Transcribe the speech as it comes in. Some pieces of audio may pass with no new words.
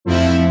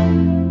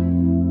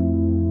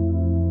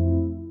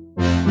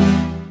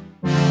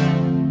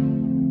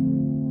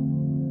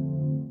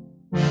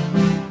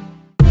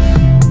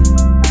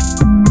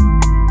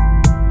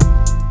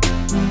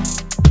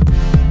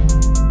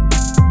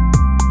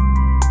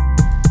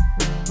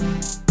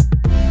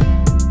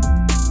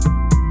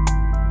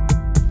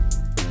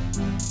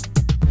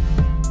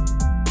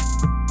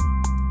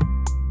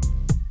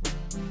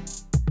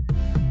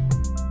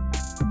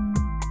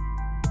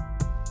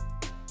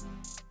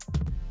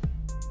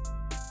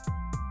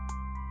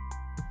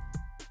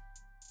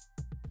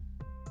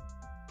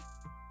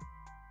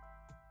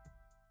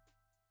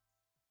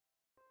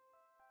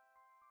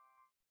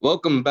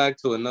Welcome back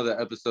to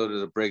another episode of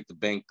the Break the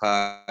Bank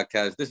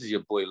podcast. This is your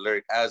boy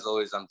Lurk. As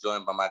always, I'm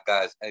joined by my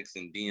guys X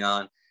and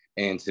Dion.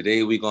 And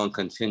today we're going to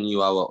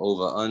continue our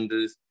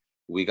over-unders.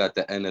 We got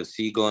the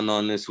NFC going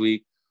on this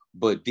week.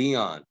 But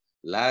Dion,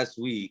 last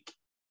week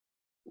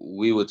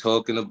we were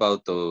talking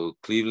about the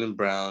Cleveland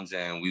Browns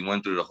and we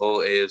went through the whole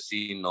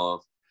AFC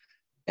North.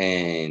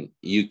 And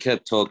you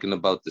kept talking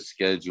about the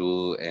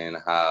schedule and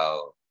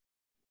how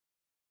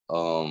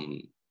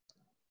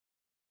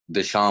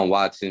Deshaun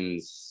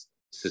Watson's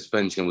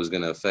suspension was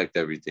going to affect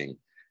everything.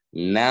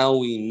 Now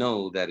we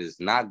know that it's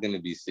not going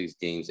to be 6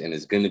 games and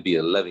it's going to be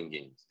 11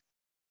 games.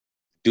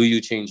 Do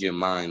you change your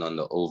mind on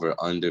the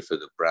over-under for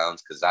the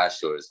Browns? Because I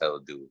sure as hell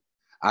do.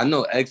 I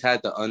know X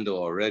had the under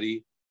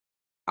already.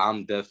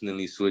 I'm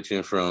definitely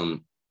switching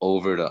from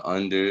over to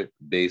under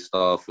based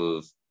off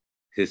of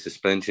his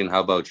suspension.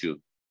 How about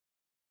you?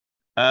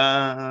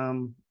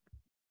 And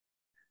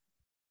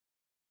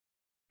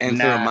to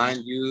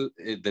remind you,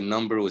 the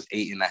number was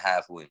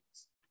 8.5 wins.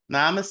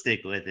 I'm gonna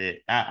stick with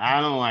it.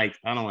 I don't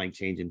like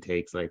changing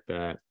takes like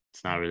that.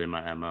 It's not really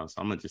my MO,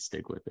 so I'm gonna just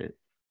stick with it.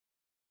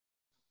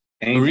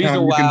 The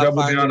reason why you can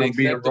double down on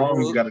being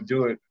wrong, you got to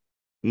do it.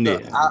 Yeah,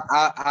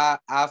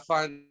 I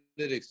find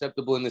it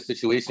acceptable in this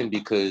situation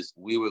because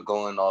we were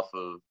going off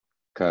of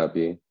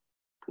copy.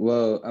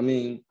 Well, I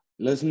mean,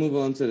 let's move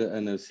on to the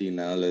NFC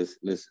now.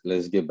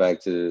 Let's get back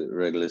to the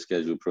regular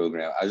schedule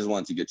program. I just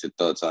want to get your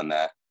thoughts on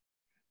that.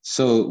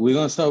 So we're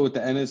gonna start with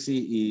the NFC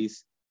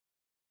East.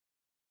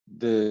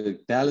 The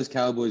Dallas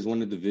Cowboys won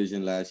the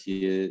division last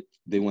year.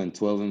 They went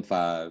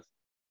 12-5.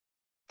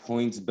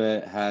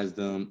 PointsBet has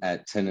them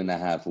at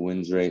 10.5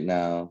 wins right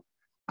now.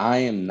 I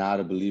am not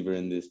a believer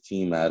in this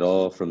team at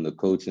all, from the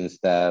coaching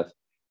staff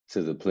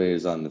to the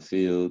players on the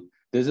field.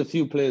 There's a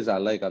few players I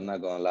like. I'm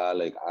not gonna lie.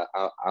 Like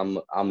I'm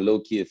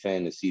low key a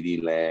fan of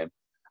CeeDee Lamb.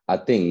 I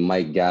think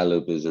Mike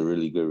Gallup is a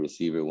really good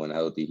receiver when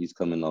healthy. He's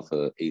coming off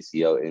an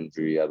ACL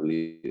injury, I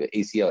believe,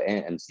 ACL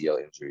and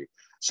MCL injury.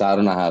 So I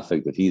don't know how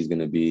effective he's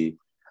gonna be.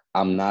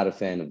 I'm not a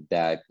fan of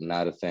Dak,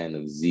 not a fan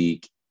of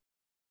Zeke.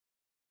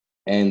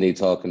 And they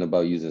talking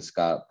about using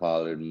Scott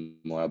Pollard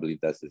more. I believe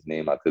that's his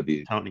name. I could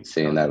be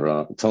saying that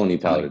wrong. Tony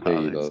Pollard. There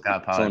you go.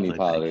 Scott Pollard. Tony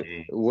Pollard.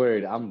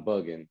 Word, I'm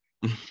bugging.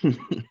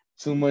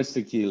 Too much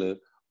tequila.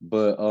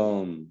 But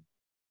I'm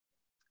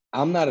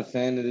not a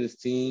fan of this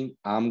team.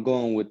 I'm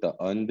going with the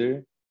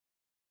under.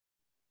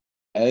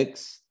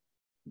 X,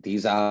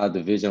 these are our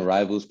division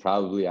rivals,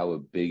 probably our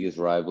biggest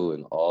rival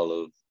in all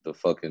of the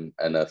fucking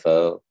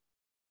NFL.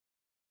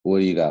 What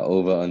do you got?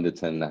 Over, under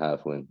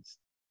 10.5 wins?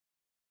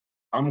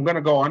 I'm gonna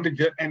go under,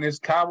 and it's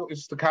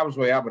the Cowboys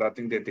way out, but I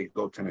think that they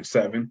go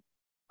 10-7.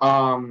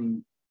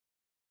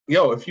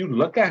 If you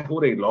look at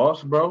who they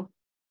lost, bro,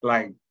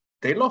 like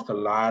they lost a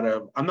lot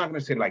of, I'm not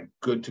gonna say like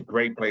good to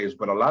great players,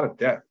 but a lot of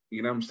depth.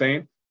 You know what I'm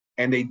saying?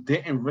 And they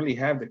didn't really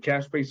have the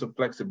cap space or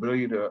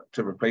flexibility to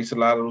replace a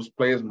lot of those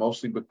players,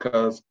 mostly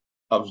because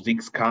of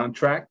Zeke's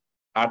contract.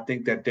 I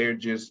think that they're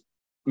just,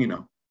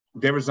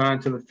 they're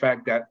resigned to the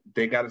fact that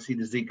they got to see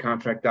the Zeke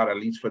contract out at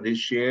least for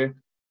this year,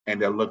 and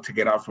they'll look to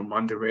get out from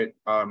under it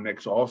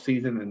next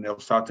offseason, and they'll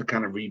start to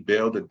kind of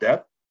rebuild the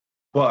depth.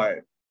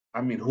 But,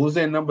 I mean, who's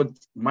their number?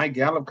 Mike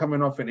Gallup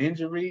coming off an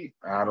injury?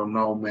 I don't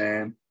know,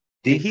 man.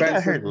 He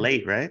got hurt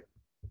late, right?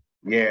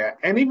 Yeah,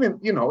 and even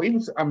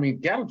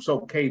Gallup's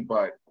okay,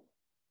 but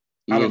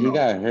yeah, he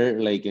got hurt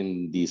like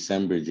in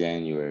December,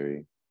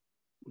 January.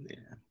 Yeah.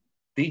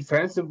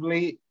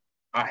 Defensively,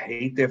 I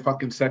hate their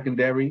fucking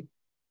secondary.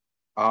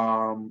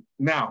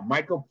 Now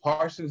Michael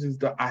Parsons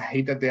I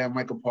hate that they have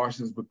Michael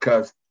Parsons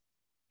because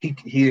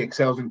he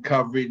excels in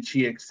coverage,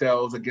 he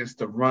excels against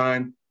the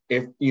run.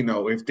 If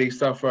they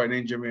suffer an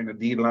injury in the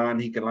D line,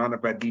 he can line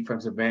up at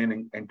defensive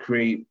end and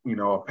create,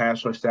 a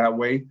pass rush that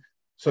way.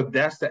 So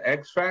that's the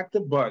X factor,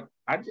 but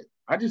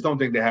I just don't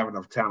think they have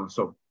enough talent.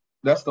 So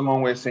that's the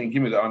long way of saying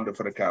give me the under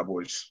for the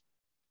Cowboys.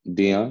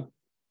 Dion?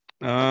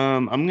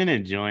 I'm gonna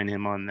join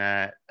him on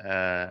that.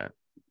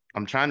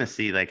 I'm trying to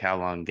see like how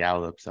long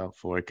Gallup's out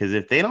for, because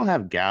if they don't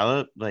have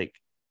Gallup, like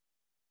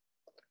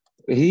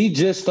he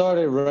just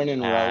started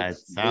running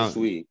routes this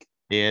week.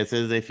 Yeah, it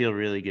says they feel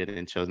really good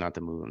and chose not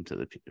to move him to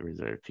the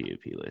reserve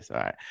PUP list. All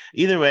right.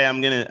 Either way,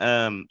 I'm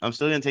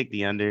still gonna take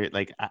the under.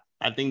 Like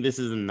I think this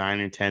is a 9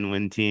 or 10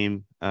 win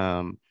team.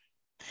 And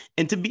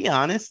to be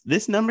honest,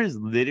 this number is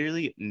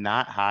literally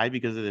not high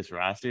because of this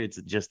roster.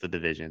 It's just the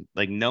division.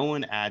 Like no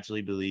one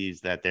actually believes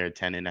that they're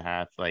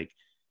 10.5. Like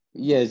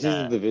yeah, it's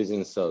just the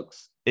division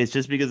sucks. It's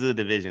just because of the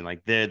division.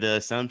 Like the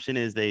assumption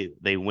is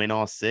they win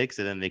all 6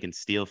 and then they can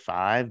steal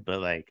 5. But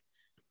like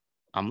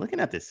I'm looking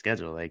at this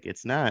schedule. Like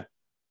it's not.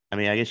 I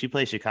mean, I guess you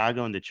play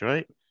Chicago and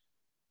Detroit.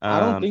 I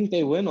don't think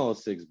they win all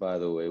 6, by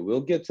the way. We'll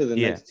get to the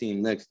next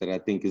team next that I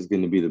think is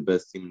going to be the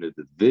best team in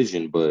the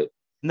division, but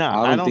no,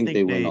 I don't think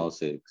they win all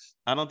 6.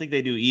 I don't think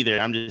they do either.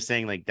 I'm just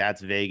saying like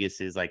that's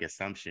Vegas's like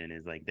assumption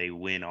is like they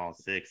win all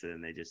 6 and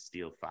then they just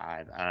steal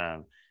 5.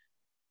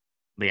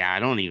 But yeah, I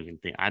don't even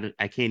think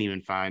I can't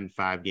even find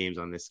 5 games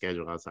on this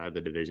schedule outside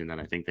the division that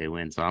I think they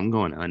win. So I'm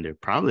going under,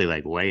 probably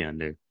like way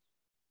under.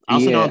 I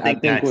also don't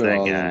think Dak's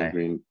that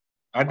guy.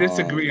 I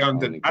disagree on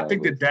the. the I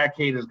think the Cowboys. Dak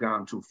hate has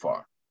gone too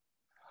far.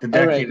 The All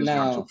Dak right, hate has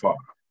gone too now far.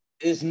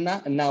 it's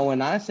not now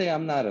when I say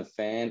I'm not a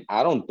fan,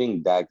 I don't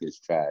think Dak is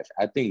trash.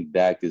 I think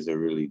Dak is a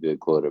really good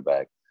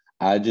quarterback.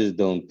 I just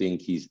don't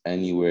think he's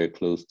anywhere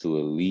close to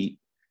elite.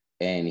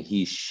 And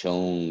he's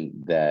shown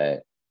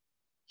that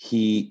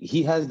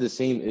he has the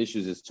same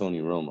issues as Tony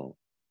Romo.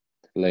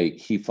 Like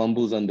he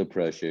fumbles under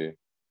pressure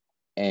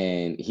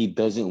and he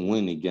doesn't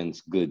win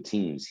against good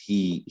teams.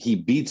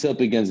 He beats up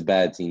against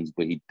bad teams,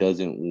 but he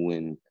doesn't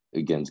win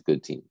against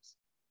good teams.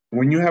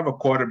 When you have a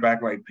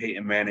quarterback like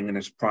Peyton Manning in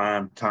his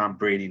prime, Tom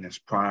Brady in his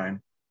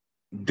prime,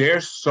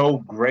 they're so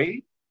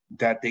great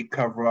that they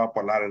cover up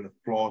a lot of the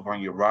flaws on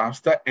your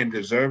roster, and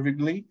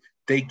deservedly,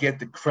 they get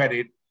the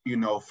credit,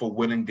 for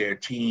winning their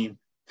team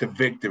to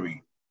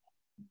victory.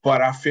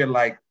 But I feel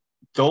like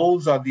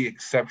those are the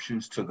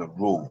exceptions to the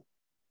rule.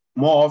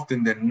 More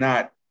often than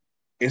not,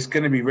 it's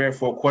going to be rare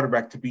for a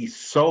quarterback to be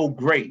so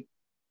great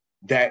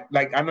that,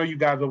 like, I know you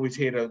guys always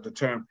hear the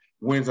term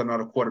wins are not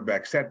a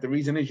quarterback set. The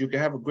reason is you can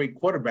have a great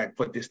quarterback,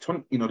 but there's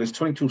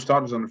 22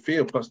 starters on the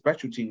field plus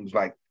special teams.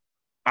 Like,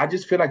 I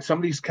just feel like some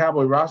of these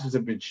Cowboy rosters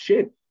have been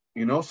shit.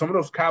 Some of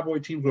those Cowboy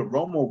teams with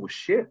Romo was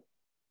shit.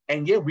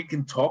 And yeah, we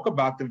can talk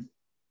about them.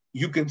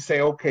 You can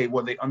say, okay,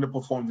 well, they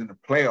underperformed in the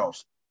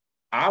playoffs.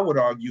 I would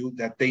argue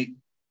that they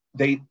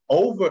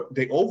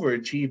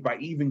overachieved by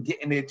even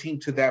getting their team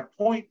to that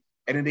point,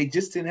 and then they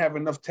just didn't have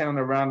enough talent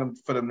around them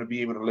for them to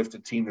be able to lift the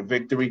team to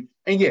victory.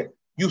 And yeah,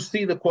 you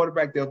see the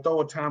quarterback, they'll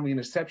throw a timely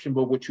interception,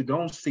 but what you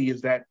don't see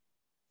is that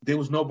there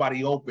was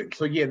nobody open.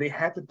 So yeah, they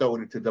had to throw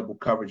it into double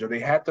coverage, or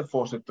they had to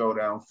force a throw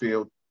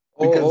downfield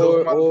because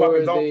those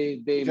motherfuckers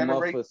don't they muff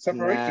generate a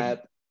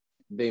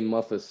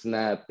separation.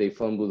 snap, they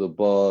fumble the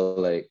ball,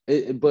 but look,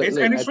 It's at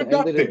the end of the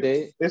reductive.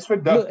 day, It's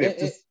look,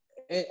 reductive.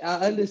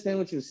 I understand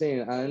what you're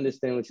saying. I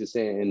understand what you're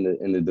saying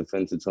in the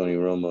defense of Tony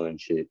Romo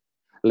and shit.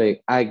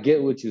 Like, I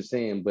get what you're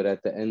saying, but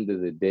at the end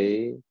of the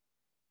day,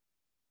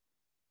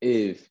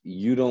 if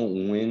you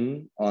don't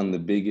win on the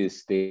biggest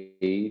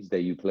stage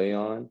that you play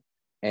on,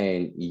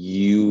 and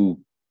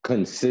you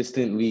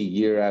consistently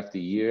year after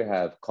year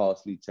have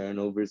costly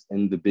turnovers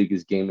in the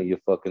biggest game of your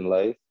fucking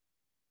life,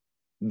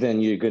 then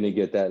you're going to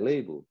get that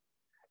label.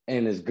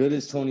 And as good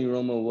as Tony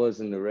Romo was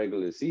in the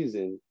regular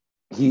season,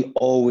 he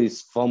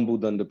always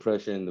fumbled under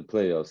pressure in the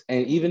playoffs.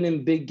 And even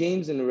in big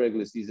games in the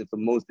regular season for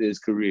most of his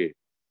career,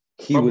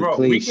 he But would bro,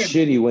 play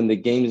shitty when the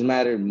games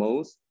mattered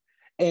most.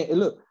 And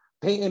look,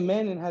 Peyton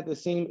Manning had the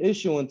same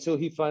issue until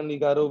he finally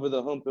got over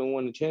the hump and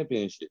won the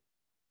championship.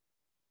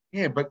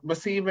 Yeah, but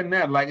see, even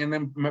that, like, and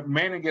then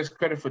Manning gets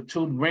credit for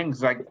 2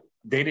 rings, like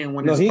they didn't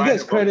win. No, he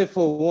gets credit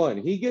for one.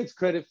 He gets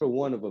credit for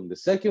one of them. The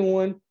second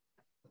one,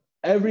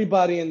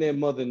 everybody and their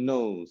mother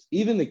knows,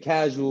 even the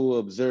casual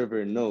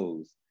observer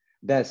knows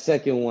that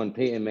second one,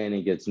 Peyton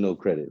Manning gets no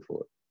credit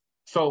for.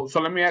 So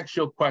let me ask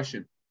you a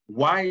question.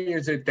 Why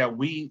is it that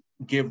we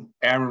give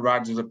Aaron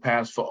Rodgers a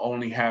pass for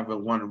only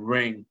having 1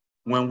 ring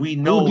when we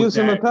know who gives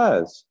him a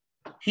pass?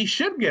 He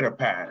should get a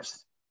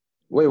pass.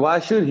 Wait, why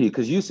should he?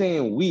 Because you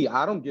saying we,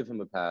 I don't give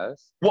him a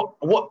pass. What?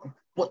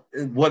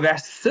 Well,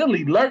 that's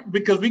silly,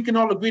 because we can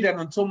all agree that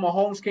until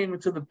Mahomes came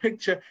into the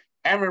picture,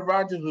 Aaron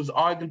Rodgers was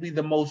arguably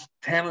the most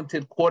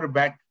talented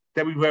quarterback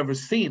that we've ever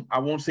seen. I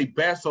won't say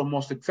best or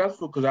most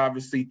successful, because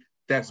obviously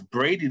that's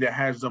Brady that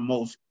has the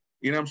most,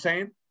 you know what I'm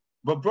saying?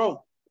 But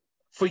bro,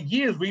 for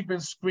years we've been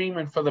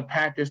screaming for the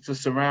Packers to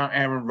surround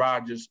Aaron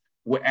Rodgers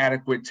with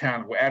adequate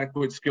talent, with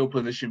adequate skill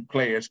position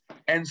players.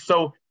 And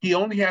so he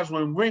only has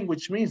 1 ring,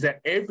 which means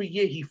that every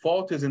year he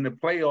falters in the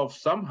playoffs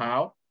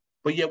somehow.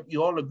 But yet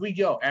you all agree,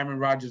 Aaron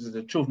Rodgers is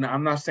the truth. Now,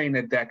 I'm not saying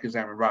that Dak is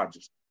Aaron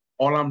Rodgers.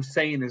 All I'm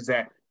saying is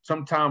that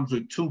sometimes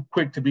we're too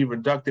quick to be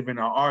reductive in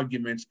our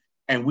arguments,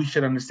 and we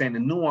should understand the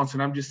nuance.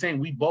 And I'm just saying,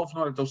 we both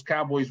know that those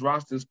Cowboys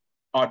rosters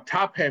are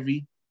top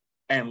heavy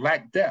and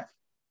lack depth.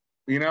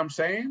 You know what I'm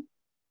saying?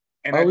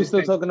 And are we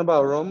still talking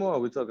about Romo, or are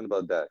we talking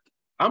about Dak?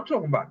 I'm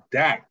talking about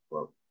Dak,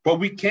 bro. But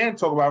we can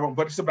talk about Romo,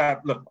 but it's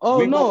about, look.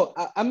 Oh no,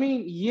 I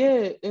mean,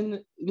 yeah, and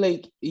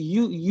like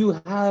you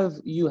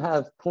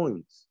have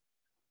points,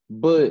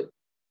 but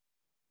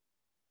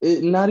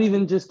not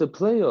even just the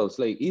playoffs.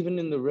 Like, even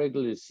in the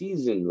regular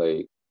season,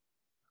 like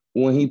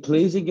when he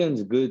plays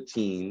against good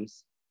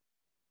teams,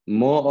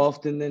 more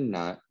often than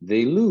not,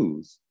 they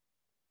lose.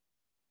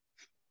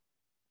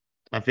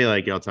 I feel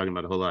like y'all talking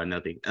about a whole lot of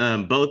nothing.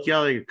 Both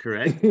y'all are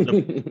correct.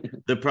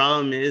 The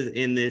problem is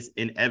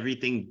in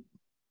everything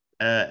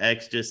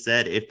X just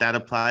said, if that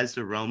applies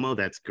to Romo,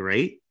 that's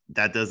great.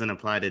 That doesn't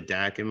apply to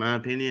Dak, in my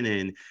opinion.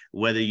 And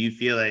whether you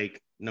feel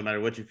like, no matter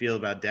what you feel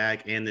about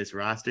Dak and this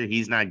roster,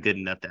 he's not good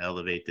enough to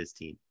elevate this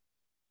team.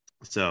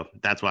 So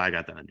that's why I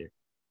got the under.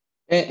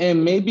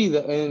 And maybe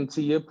and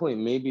to your point,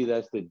 maybe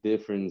that's the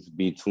difference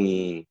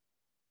between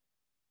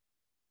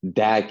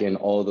Dak and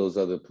all those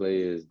other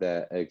players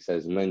that X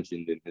has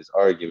mentioned in his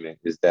argument,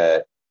 is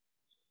that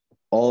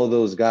all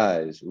those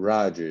guys,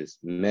 Rodgers,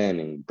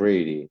 Manning,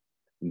 Brady,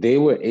 they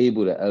were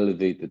able to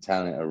elevate the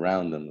talent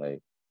around them. Like,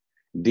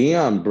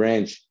 Deion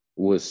Branch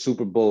was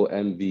Super Bowl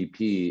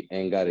MVP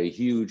and got a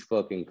huge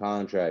fucking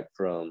contract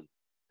from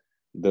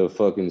the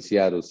fucking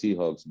Seattle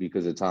Seahawks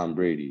because of Tom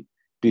Brady.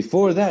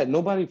 Before that,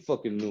 nobody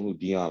fucking knew who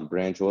Deion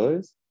Branch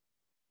was.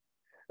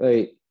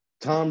 Like,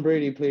 Tom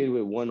Brady played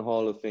with one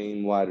Hall of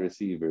Fame wide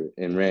receiver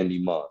and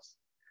Randy Moss.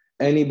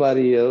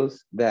 Anybody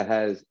else that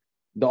has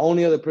the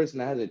only other person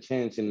that has a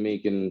chance in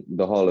making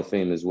the Hall of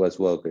Fame is Wes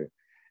Welker.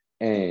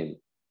 And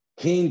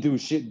he ain't do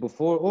shit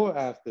before or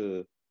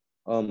after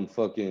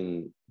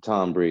fucking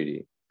Tom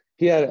Brady.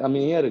 He had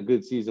a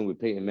good season with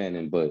Peyton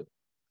Manning, but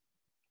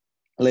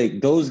like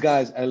those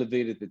guys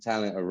elevated the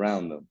talent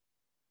around them.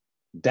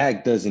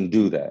 Dak doesn't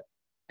do that.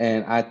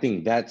 And I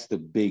think that's the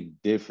big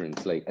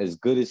difference. Like, as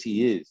good as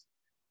he is,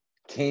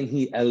 can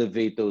he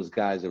elevate those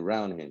guys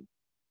around him?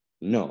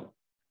 No.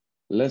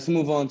 Let's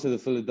move on to the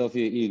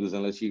Philadelphia Eagles,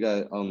 unless you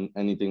got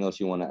anything else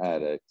you want to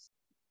add, X.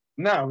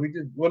 No,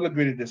 we'll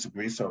agree to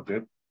disagree, so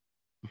good.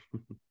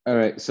 All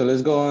right, so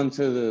let's go on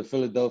to the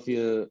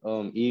Philadelphia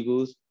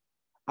Eagles.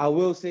 I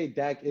will say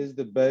Dak is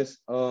the best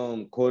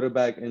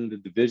quarterback in the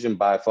division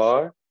by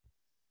far.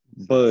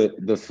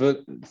 But the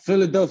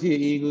Philadelphia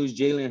Eagles,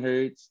 Jalen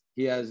Hurts,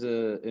 he has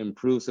a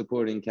improved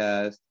supporting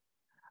cast.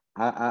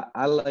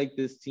 I like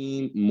this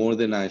team more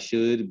than I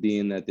should,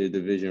 being that they're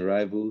division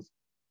rivals.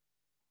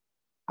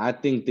 I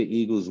think the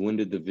Eagles win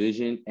the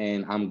division,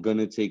 and I'm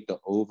gonna take the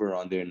over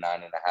on their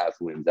 9.5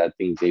 wins. I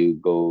think they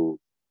would go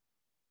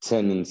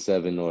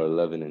 10-7 or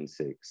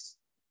 11-6.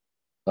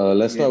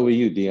 Let's start with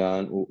you,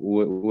 Dion.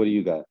 What do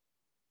you got?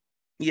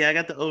 Yeah, I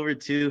got the over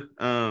too.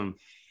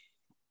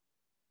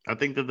 I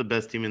think they're the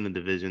best team in the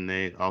division.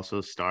 They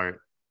also start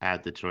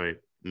at Detroit,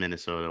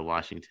 Minnesota,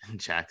 Washington,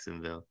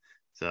 Jacksonville.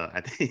 So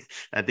I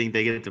think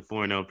they get to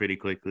 4-0 pretty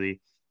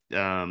quickly.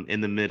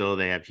 In the middle,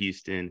 they have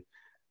Houston,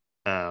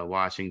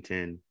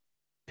 Washington,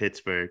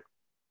 Pittsburgh.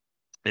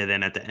 And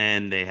then at the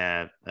end, they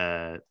have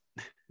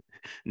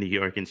New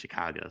York and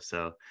Chicago.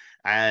 So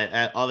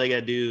I all they got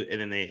to do, and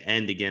then they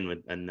end again with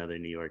another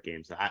New York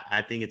game. So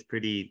I think it's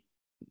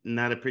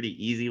not a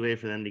pretty easy way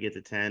for them to get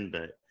to 10,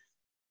 but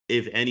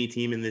if any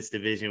team in this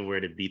division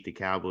were to beat the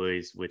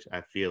Cowboys, which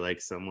I feel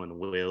like someone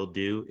will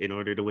do in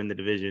order to win the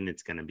division,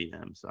 it's going to be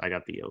them. So I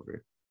got the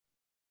over.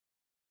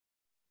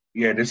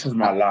 Yeah, this is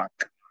my lock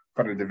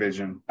for the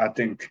division. I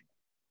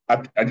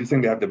just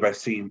think they have the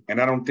best team. And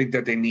I don't think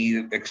that they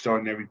need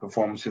extraordinary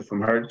performances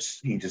from Hurts.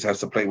 He just has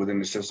to play within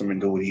the system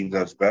and do what he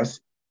does best.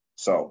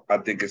 So I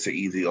think it's an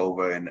easy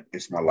over, and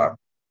it's my lock.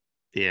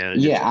 Yeah.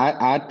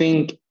 I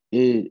think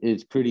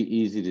it's pretty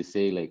easy to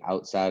say, like,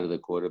 outside of the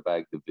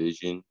quarterback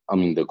position,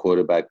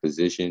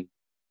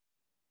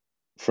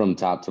 from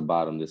top to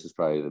bottom, this is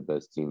probably the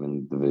best team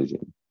in the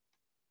division.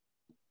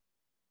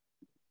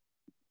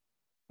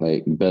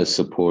 Like, best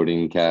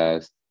supporting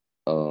cast.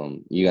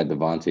 You got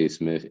Devontae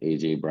Smith,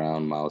 AJ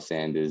Brown, Miles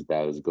Sanders,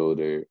 Dallas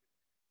Goedert.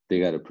 They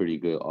got a pretty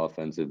good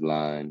offensive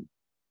line.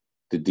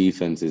 The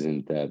defense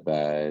isn't that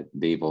bad.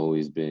 They've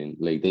always been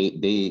like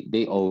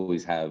they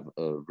always have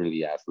a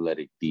really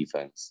athletic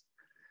defense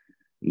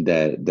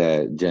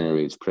that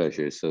generates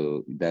pressure.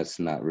 So that's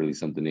not really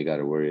something they got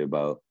to worry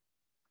about.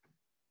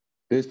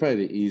 It's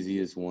probably the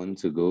easiest one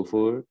to go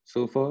for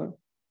so far.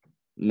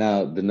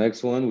 Now, the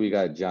next one, we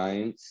got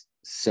Giants,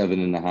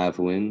 7.5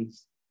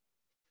 wins.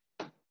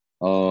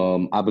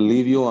 I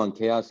believe you on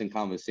Chaos and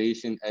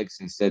Conversation,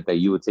 X, and said that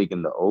you were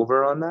taking the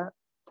over on that.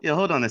 Yeah,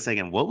 hold on a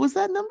second. What was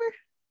that number?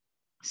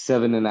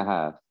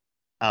 7.5.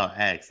 Oh,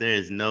 X, there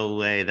is no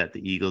way that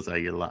the Eagles are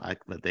your lock,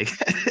 but they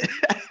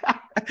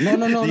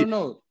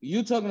No.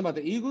 You talking about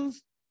the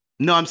Eagles?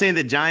 No, I'm saying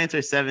the Giants are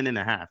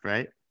 7.5,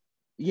 right?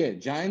 Yeah,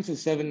 Giants are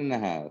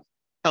 7.5.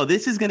 Oh,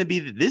 this is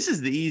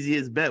the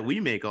easiest bet we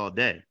make all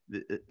day.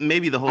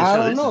 Maybe the whole show. I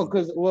don't know,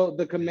 because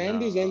the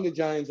Commanders and the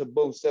Giants are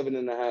both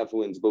 7.5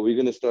 wins, but we're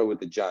gonna start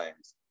with the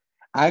Giants.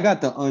 I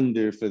got the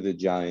under for the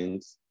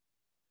Giants.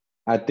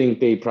 I think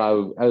they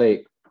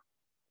probably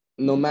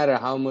no matter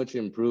how much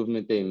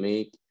improvement they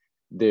make,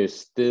 they're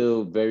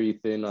still very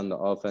thin on the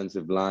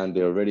offensive line.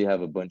 They already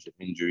have a bunch of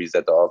injuries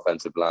at the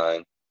offensive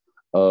line.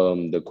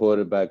 The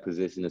quarterback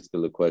position is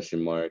still a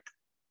question mark.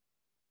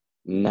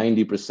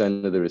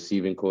 90% of the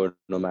receiving corps,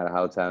 no matter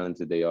how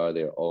talented they are,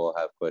 they all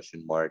have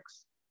question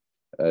marks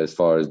as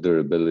far as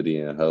durability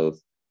and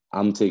health.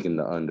 I'm taking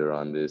the under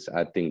on this.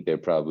 I think they're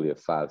probably a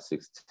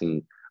 5-6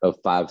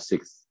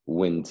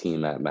 win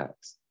team at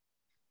max.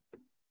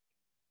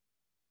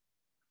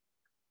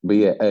 But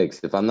yeah,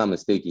 X, if I'm not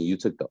mistaken, you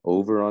took the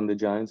over on the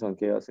Giants on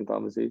Chaos and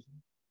Conversation.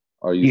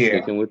 Are you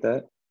sticking with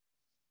that?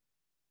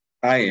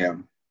 I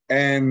am.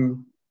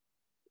 And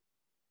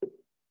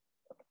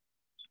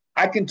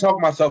I can talk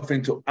myself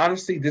into,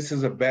 honestly, this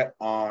is a bet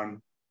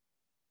on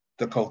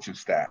the coaching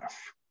staff.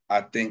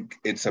 I think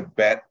it's a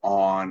bet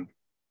on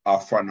our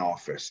front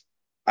office.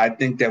 I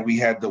think that we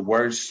had the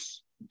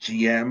worst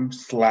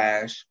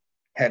GM/head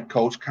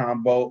coach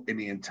combo in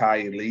the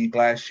entire league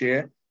last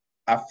year.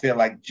 I feel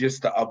like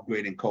just the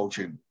upgrade in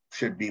coaching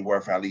should be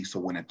worth at least a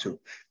win or two.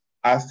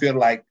 I feel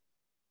like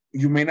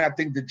you may not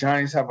think the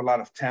Giants have a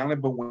lot of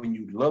talent, but when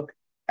you look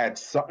at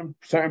certain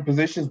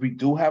positions, we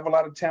do have a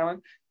lot of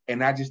talent.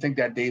 And I just think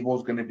that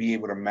Daboll's going to be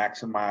able to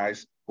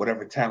maximize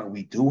whatever talent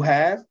we do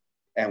have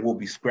and will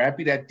be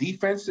scrappy. That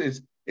defense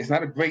it's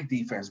not a great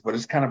defense, but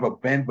it's kind of a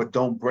bend but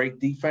don't break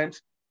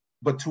defense.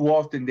 But too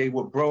often they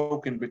were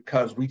broken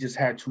because we just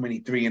had too many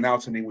 3 and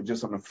outs and they were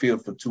just on the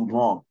field for too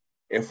long.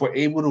 If we're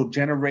able to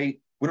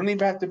generate, we don't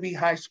even have to be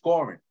high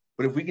scoring,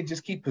 but if we can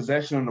just keep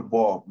possession on the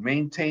ball,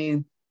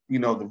 maintain,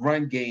 the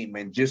run game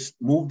and just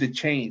move the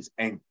chains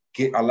and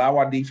allow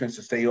our defense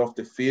to stay off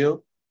the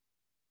field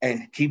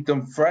and keep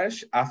them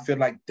fresh, I feel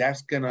like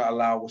that's going to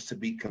allow us to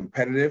be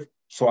competitive.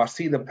 So I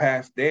see the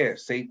path there.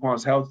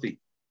 Saquon's healthy.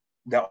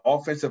 The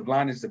offensive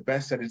line is the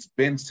best that it's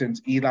been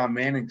since Eli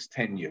Manning's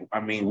tenure. I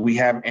mean, we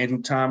have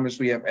Andrew Thomas,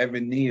 we have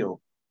Evan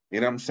Neal.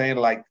 You know what I'm saying?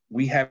 Like,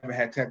 we haven't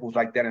had tackles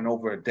like that in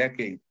over a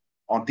decade.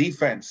 On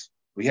defense,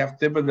 we have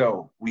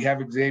Thibodeau. We have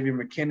Xavier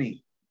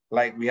McKinney.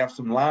 Like, we have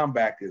some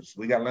linebackers.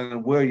 We got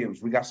Leonard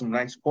Williams. We got some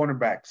nice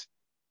cornerbacks.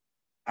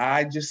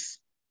 I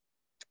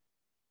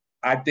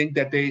think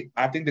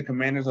the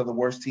Commanders are the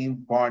worst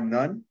team, bar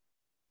none.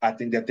 I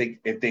think that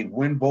if they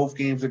win both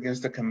games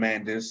against the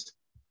Commanders,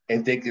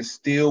 if they can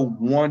steal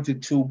 1 to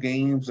 2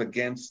 games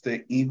against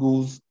the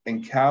Eagles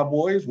and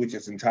Cowboys, which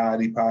is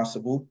entirely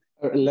possible.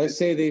 Let's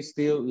say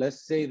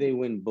they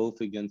win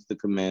both against the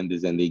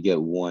Commanders and they get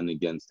 1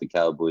 against the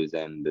Cowboys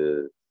and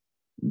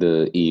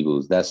the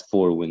Eagles. That's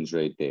 4 wins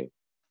right there.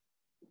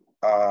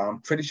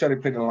 I'm pretty sure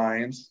they play the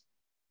Lions.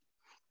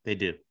 They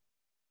do.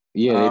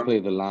 Yeah, they play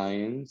the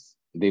Lions.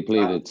 They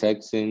play the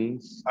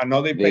Texans. I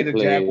know they play the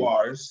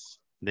Jaguars.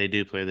 They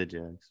do play the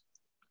Jags.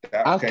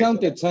 I've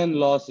counted 10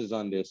 losses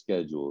on their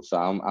schedule, so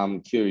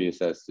I'm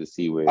curious as to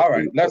see where. All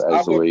right,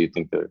 where you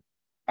think they're.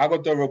 I'll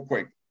go through real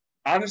quick.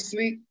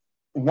 Honestly,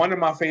 one of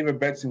my favorite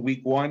bets in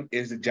Week 1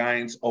 is the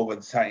Giants over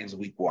the Titans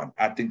Week 1.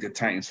 I think the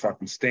Titans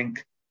fucking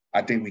stink.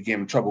 I think we gave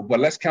them trouble, but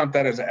let's count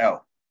that as an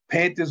L.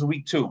 Panthers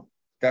Week 2,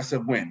 that's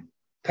a win.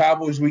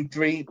 Cowboys Week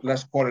 3,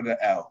 let's call it an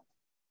L.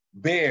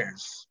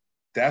 Bears,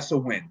 that's a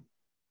win.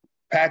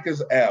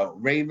 Packers L.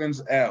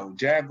 Ravens L.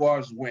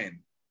 Jaguars win.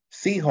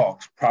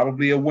 Seahawks,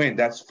 probably a win.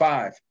 That's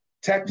 5.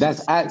 Texas.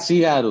 That's at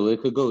Seattle.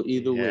 It could go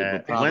either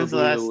way. But when's the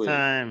last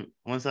time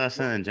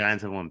the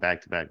Giants have won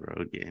back-to-back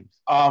road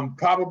games?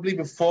 Probably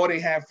before they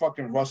had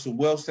fucking Russell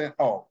Wilson.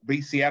 Oh,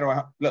 beat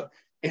Seattle. Look,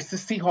 it's the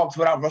Seahawks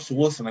without Russell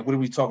Wilson. Like, what are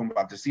we talking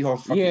about? The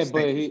Seahawks fucking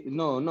but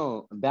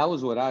no. That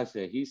was what I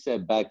said. He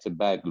said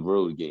back-to-back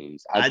road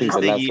games. I think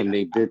the last time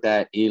they did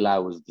that, Eli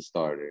was the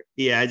starter.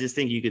 Yeah, I just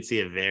think you could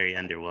see a very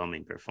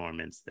underwhelming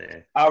performance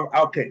there.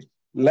 Okay.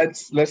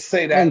 Let's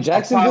say that. And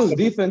Jacksonville's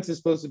defense is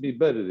supposed to be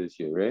better this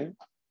year, right?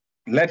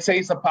 Let's say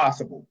it's a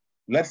possible.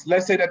 Let's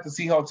say that the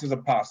Seahawks is a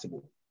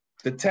possible.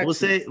 The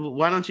Texans.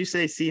 Why don't you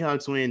say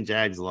Seahawks win,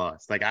 Jags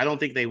lost? Like, I don't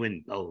think they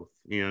win both.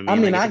 You know what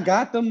I mean? I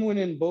got them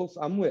winning both.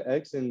 I'm with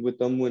X and with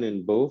them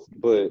winning both,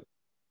 but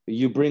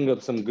you bring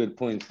up some good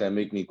points that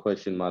make me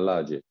question my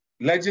logic.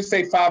 Let's just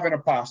say 5 and a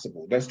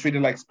possible. Let's treat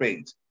it like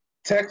spades.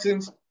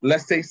 Texans,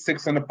 let's say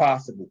 6 and a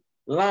possible.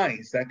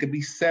 Lions, that could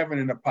be 7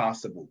 and a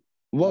possible.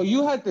 Well,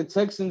 you had the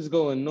Texans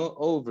going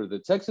over. The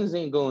Texans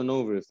ain't going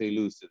over if they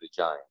lose to the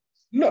Giants.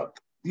 Look,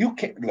 you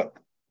can't look.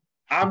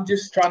 I'm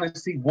just trying to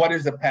see what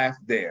is the path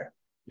there.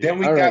 Yeah.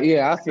 Then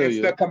I feel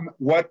you.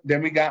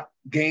 Then we got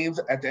games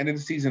at the end of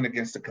the season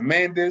against the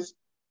Commanders,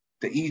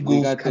 the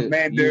Eagles,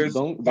 Commanders,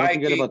 don't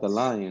Vikings. Forget about the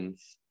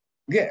Lions.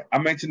 Yeah, I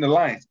mentioned the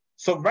Lions.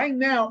 So right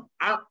now,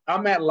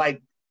 I'm at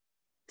like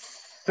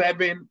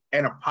 7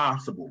 and a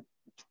possible.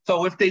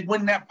 So if they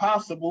win that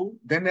possible,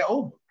 then they're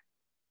over.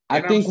 I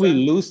think we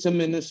lose to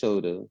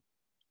Minnesota.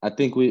 I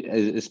think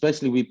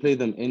especially we play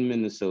them in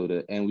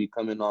Minnesota and we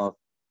coming off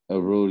a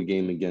road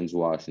game against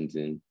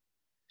Washington.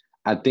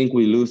 I think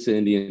we lose to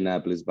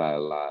Indianapolis by a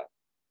lot.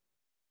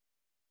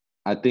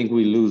 I think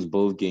we lose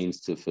both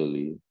games to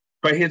Philly.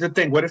 But here's the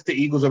thing. What if the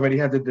Eagles already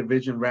have the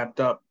division wrapped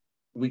up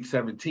week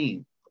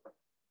 17?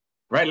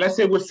 Right? Let's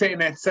say we're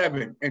sitting at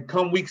 7 and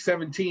come week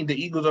 17, the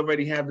Eagles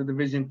already have the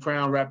division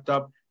crown wrapped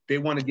up. They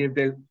want to give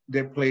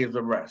their players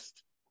a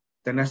rest.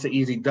 Then that's an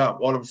easy dub.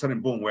 All of a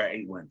sudden, boom, we're at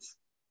 8 wins.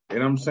 You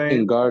know what I'm saying?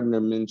 And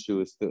Gardner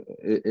Minshew is still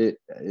it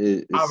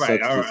sucks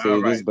to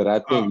say this, but I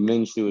think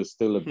Minshew is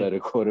still a better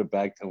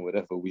quarterback than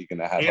whatever we're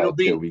gonna have out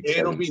there week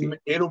 17.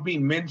 It'll be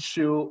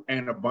Minshew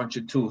and a bunch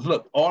of twos.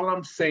 Look, all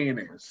I'm saying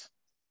is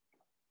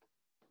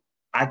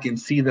I can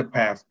see the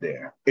path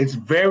there. It's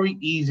very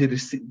easy to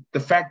see. The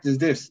fact is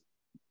this.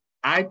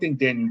 I think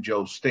Daniel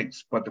Jones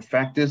stinks, but the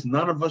fact is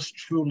none of us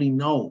truly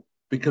know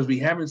because we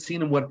haven't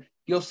seen him.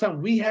 Yo,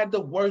 son, we had the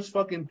worst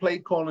fucking play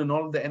call in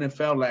all of the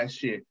NFL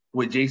last year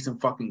with Jason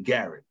fucking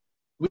Garrett.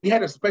 We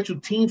had a special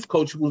teams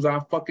coach who was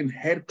our fucking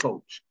head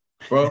coach,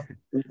 bro.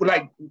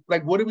 like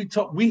what did we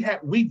talk?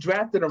 We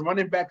drafted a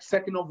running back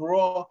 2nd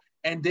overall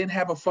and didn't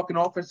have a fucking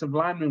offensive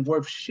lineman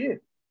worth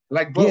shit.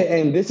 Like, bro. Yeah,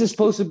 and this is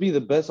supposed to be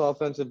the best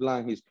offensive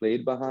line he's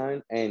played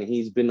behind, and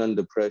he's been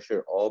under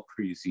pressure all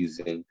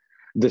preseason.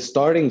 The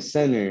starting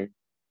center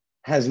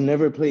has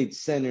never played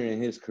center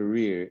in his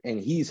career, and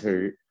he's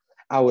hurt.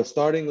 Our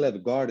starting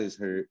left guard is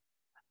hurt.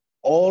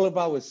 All of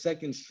our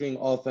second string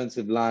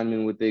offensive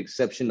linemen, with the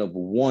exception of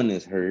one,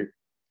 is hurt.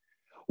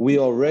 We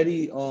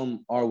already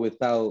are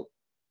without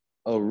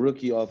a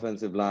rookie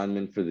offensive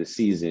lineman for the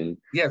season.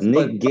 Yes,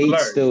 Nick Gates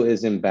Lurk, still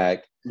isn't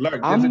back.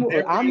 Lurk,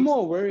 I'm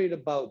more worried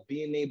about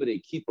being able to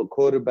keep a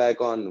quarterback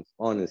on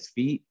his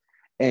feet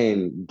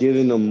and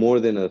giving him more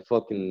than a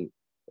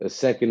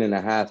second and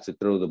a half to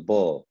throw the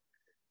ball.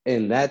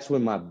 And that's where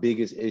my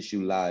biggest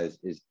issue lies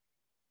is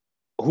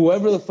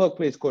whoever the fuck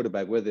plays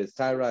quarterback, whether it's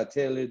Tyrod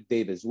Taylor,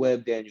 Davis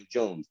Webb, Daniel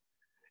Jones,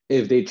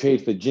 if they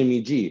trade for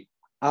Jimmy G,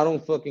 I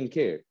don't fucking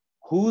care.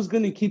 Who's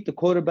going to keep the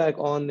quarterback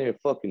on their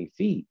fucking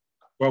feet?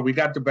 Well, we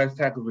got the best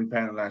tackles we've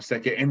had in the last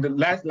second. And the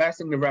last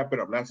thing to wrap it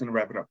up,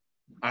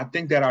 I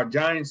think that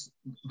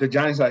the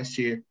Giants last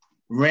year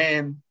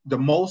ran the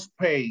most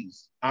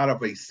plays out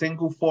of a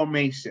single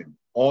formation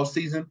all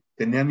season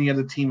than any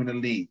other team in the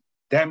league.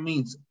 That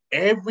means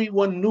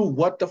everyone knew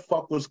what the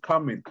fuck was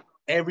coming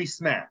every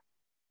snap.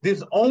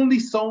 There's only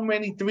so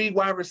many 3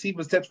 wide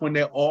receiver sets when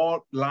they're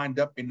all lined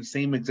up in the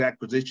same exact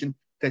position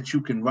that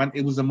you can run.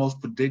 It was the most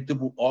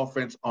predictable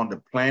offense on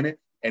the planet.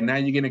 And now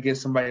you're going to get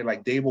somebody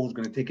like Dable who's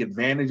going to take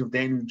advantage of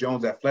Daniel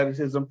Jones'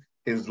 athleticism.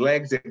 His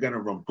legs, they're going to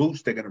run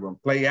boosts. They're going to run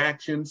play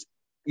actions.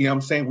 You know what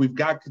I'm saying? We've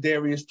got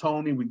Kadarius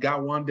Toney. We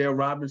got Wan'Dale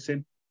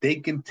Robinson. They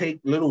can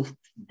take little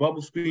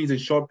bubble screens and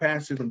short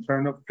passes and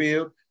turn up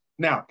field.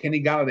 Now,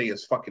 Kenny Golladay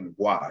is fucking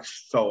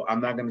washed. So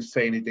I'm not going to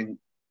say anything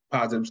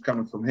positive's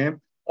coming from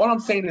him. All I'm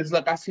saying is,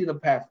 look, I see the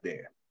path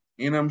there.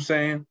 You know what I'm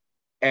saying?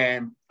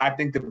 And I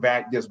think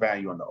there's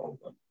value on the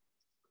over.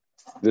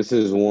 This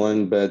is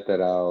one bet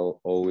that I'll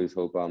always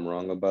hope I'm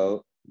wrong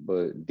about.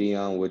 But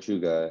Dion, what you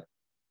got?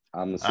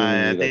 I'm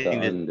assuming you got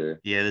the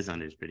under. Yeah, this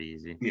under is pretty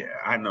easy. Yeah,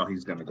 I know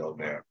he's gonna go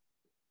there.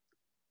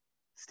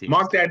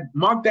 Mark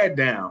that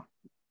down,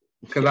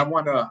 because I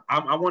wanna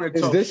talk.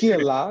 Is this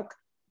your lock?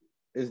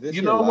 Is this?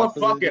 You know what?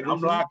 Fuck it. I'm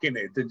locking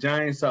it. The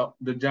Giants are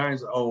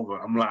over.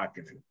 I'm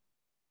locking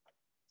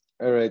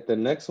it. All right. The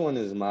next one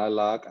is my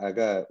lock. I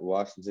got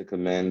Washington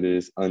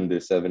Commanders under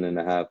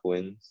 7.5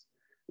 wins.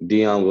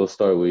 Dion, we'll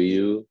start with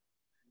you.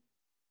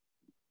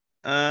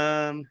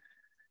 I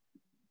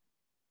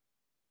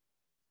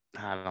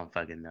don't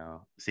fucking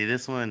know. See,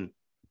 this one,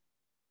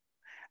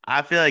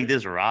 I feel like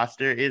this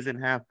roster isn't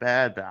half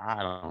bad, but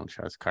I don't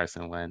trust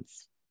Carson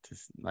Wentz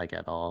just like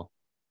at all.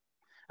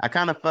 I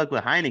kind of fuck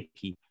with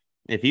Heineke.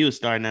 If he was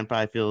starting, I'd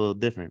probably feel a little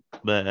different.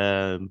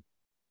 But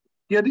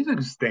yeah, these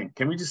niggas stink.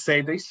 Can we just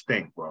say they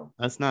stink, bro?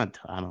 That's not.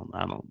 I don't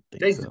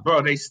think so.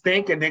 Bro, they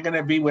stink, and they're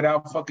gonna be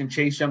without fucking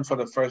Chase Young for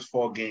the first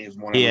 4 games.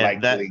 More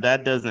than likely.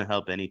 that doesn't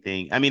help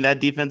anything. I mean, that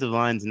defensive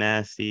line's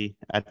nasty.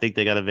 I think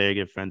they got a very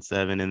good front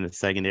seven, and the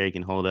secondary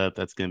can hold up.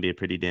 That's gonna be a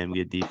pretty damn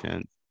good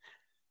defense.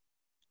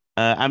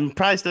 I'm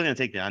probably still gonna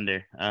take the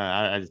under.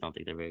 I just don't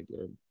think they're very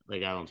good.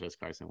 Like, I don't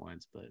trust Carson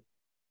Wentz, but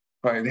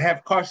they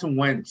have Carson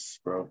Wentz,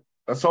 bro.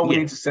 That's all we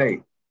need to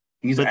say.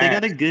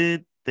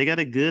 They got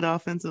a good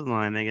offensive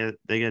line.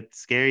 They got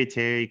Scary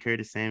Terry,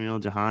 Curtis Samuel,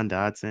 Jahan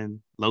Dotson,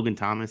 Logan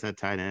Thomas at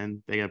tight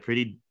end. They got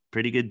pretty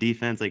good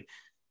defense. Like,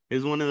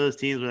 it's one of those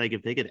teams where, like,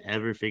 if they could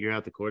ever figure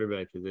out the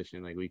quarterback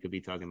position, like, we could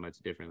be talking much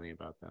differently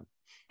about them.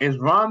 Is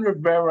Ron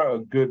Rivera a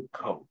good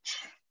coach?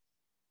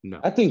 No,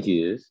 I think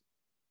he is.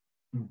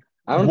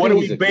 What are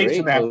we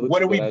basing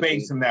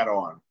that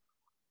on?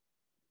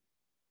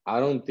 I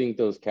don't think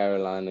those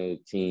Carolina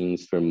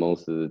teams, for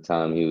most of the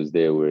time he was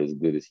there, were as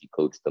good as he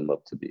coached them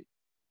up to be.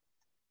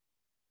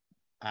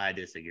 I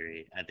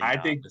disagree. I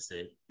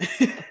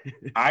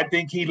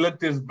think he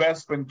looked his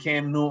best when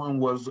Cam Newton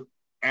was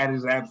at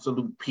his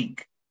absolute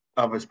peak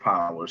of his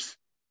powers,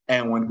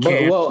 and when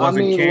Cam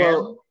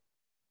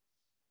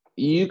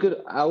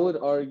I would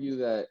argue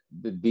that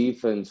the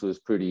defense was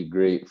pretty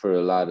great for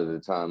a lot of the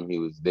time he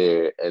was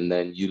there, and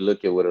then you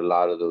look at what a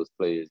lot of those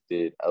players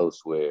did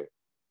elsewhere,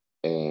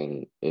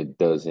 and it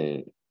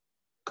doesn't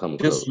come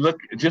close.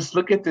 Just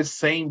look at the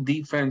same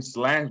defense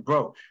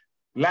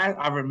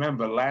I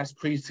remember last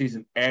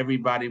preseason,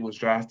 everybody was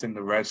drafting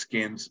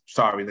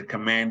the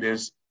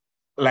Commanders,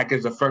 like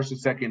as a first and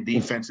second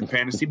defense in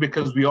fantasy,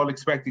 because we all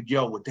expected,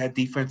 with that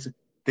defense,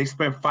 they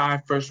spent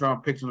 5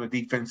 first-round picks on the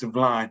defensive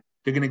line.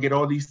 They're going to get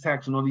all these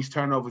sacks and all these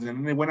turnovers. And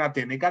then they went out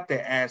there and they got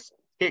their ass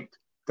kicked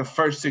the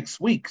first 6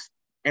 weeks.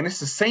 And it's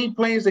the same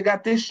players they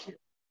got this year,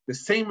 the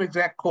same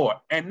exact core.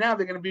 And now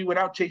they're going to be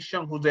without Chase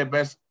Young, who's their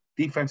best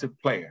defensive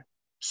player.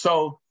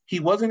 So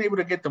he wasn't able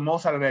to get the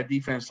most out of that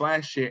defense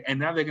last year. And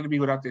now they're going to be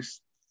without this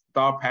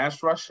star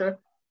pass rusher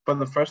for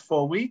the first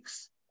 4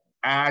 weeks.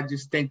 I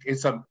just think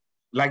it's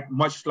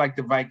much like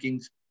the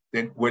Vikings,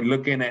 that we're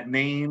looking at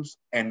names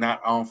and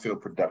not on-field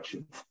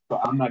production. So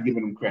I'm not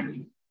giving them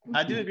credit.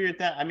 I do agree with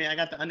that. I mean, I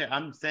got the under.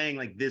 I'm saying,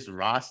 like, this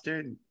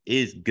roster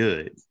is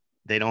good.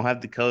 They don't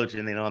have the coach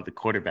and they don't have the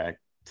quarterback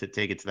to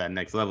take it to that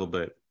next level,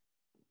 but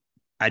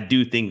I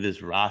do think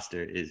this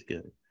roster is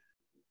good.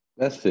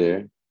 That's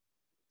fair.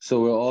 So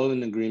we're all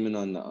in agreement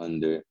on the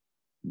under.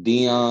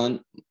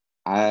 Dion,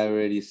 I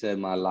already said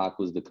my lock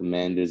was the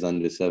Commanders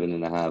under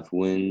 7.5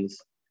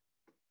 wins.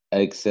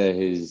 X said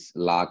his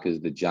lock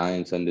is the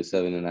Giants under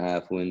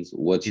 7.5 wins.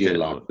 What's your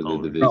lock for the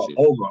division?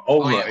 Over.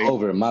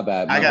 Over. My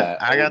bad.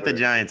 I got the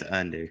Giants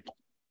under.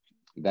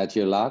 That's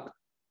your lock?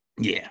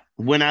 Yeah.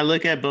 When I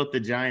look at both the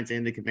Giants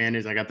and the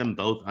Commanders, I got them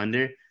both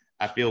under.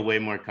 I feel way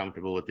more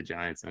comfortable with the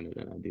Giants under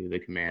than I do the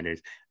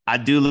Commanders. I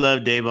do love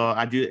Dayball.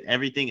 I do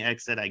everything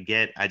X that I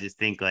get. I just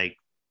think like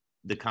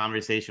the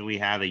conversation we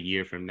have a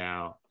year from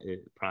now, it'd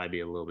probably be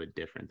a little bit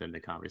different than the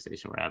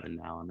conversation we're having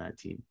now on that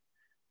team.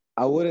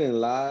 I wouldn't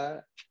lie.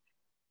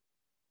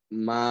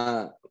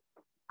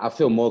 I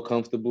feel more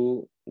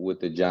comfortable with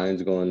the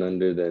Giants going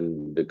under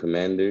than the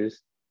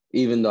Commanders.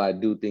 Even though I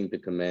do think the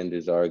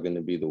Commanders are going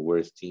to be the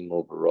worst team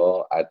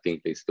overall, I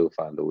think they still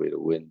find a way to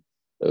win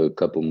a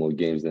couple more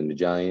games than the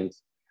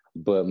Giants.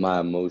 But my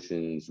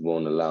emotions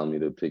won't allow me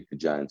to pick the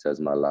Giants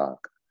as my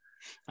lock.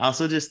 I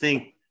also just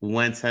think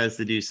Wentz has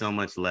to do so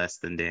much less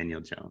than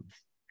Daniel Jones.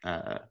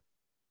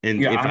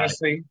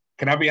 Honestly,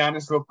 can I be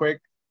honest real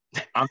quick?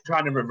 I'm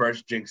trying to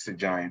reverse jinx the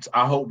Giants.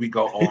 I hope we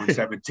go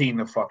 0-17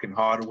 the fucking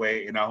hard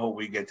way, and I hope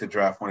we get to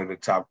draft one of the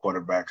top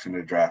quarterbacks in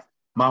the draft.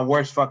 My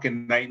worst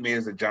fucking nightmare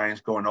is the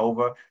Giants going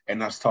over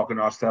and us talking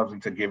ourselves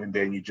into giving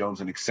Daniel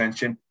Jones an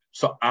extension.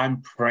 So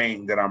I'm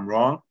praying that I'm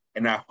wrong,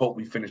 and I hope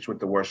we finish with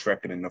the worst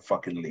record in the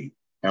fucking league.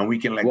 And we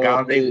can let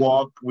Galladay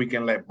walk, we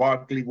can let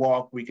Barkley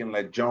walk, we can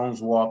let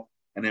Jones walk,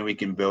 and then we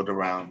can build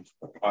around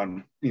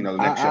on,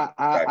 next year.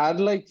 I'd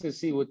like to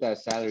see what that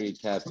salary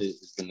cap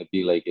is going to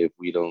be like if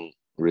we don't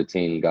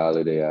retain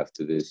Galladay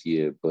after this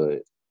year,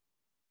 but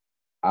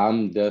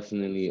I'm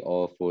definitely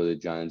all for the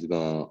Giants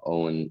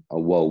going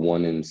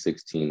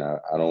 1-16.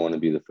 I don't want to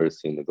be the first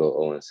team to go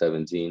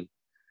 0-17.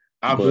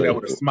 I'll do that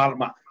with a smile on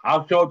my.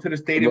 I'll show up to the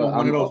stadium with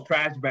one of those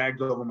trash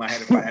bags over my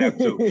head if I have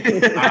to.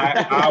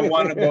 I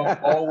want to go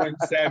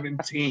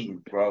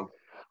 0-17, bro.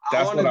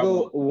 That's I want to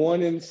go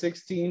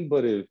 1-16,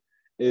 but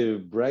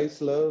if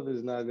Bryce Love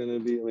is not going to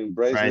be,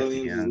 Bryce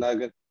Williams is not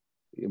going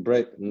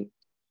to.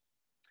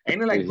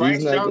 Ain't it like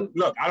Bryce Young?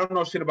 Look, I don't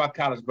know shit about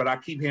college, but I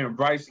keep hearing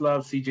Bryce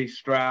Love, C.J.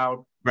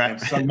 Stroud,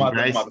 and some other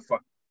motherfucker.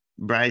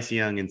 Bryce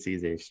Young and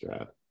C.J.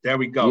 Stroud. There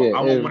we go. Yeah,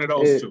 I want one of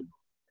those two.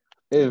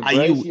 If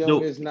Bryce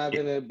Young is not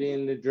going to be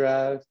in the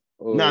draft,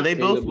 no, they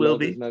both will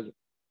be.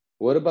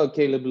 What about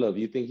Caleb Love?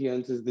 You think he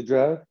enters the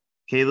draft?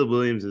 Caleb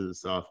Williams is a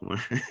sophomore.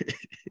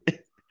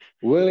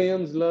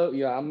 Williams, Love,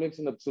 yeah, I'm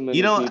mixing up too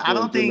many. I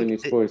don't think too many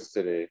sports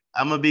today.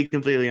 I'm gonna be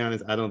completely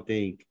honest. I don't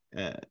think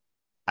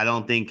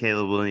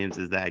Caleb Williams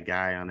is that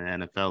guy on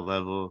an NFL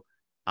level.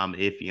 I'm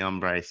iffy on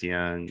Bryce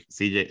Young.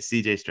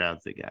 CJ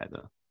Stroud's the guy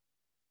though.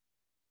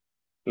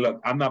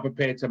 Look, I'm not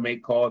prepared to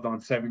make calls on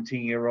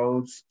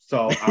 17-year-olds,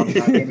 so I'm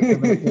not going to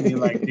give an opinion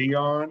like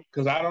Dion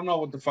because I don't know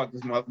what the fuck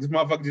this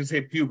motherfucker just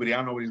hit puberty. I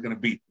don't know what he's going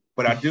to be,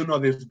 but I do know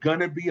there's going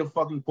to be a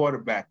fucking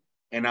quarterback,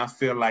 and I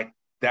feel like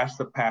that's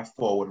the path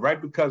forward,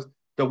 right? Because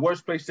the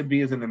worst place to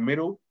be is in the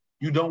middle.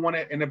 You don't want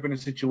to end up in a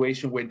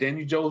situation where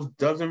Daniel Jones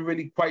doesn't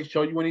really quite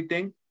show you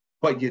anything,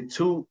 but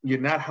you're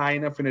not high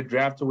enough in the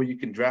draft to where you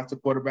can draft a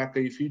quarterback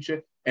of your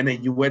future, and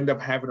then you end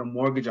up having to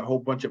mortgage a whole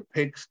bunch of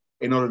picks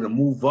in order to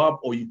move up,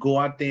 or you go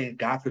out there and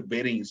God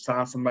forbid and you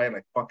sign somebody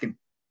like fucking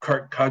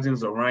Kirk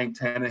Cousins or Ryan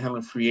Tannehill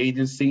in free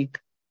agency.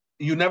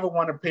 You never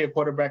want to pay a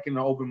quarterback in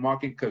the open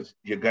market because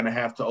you're going to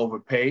have to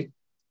overpay,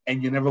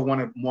 and you never want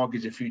to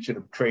mortgage your future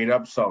to trade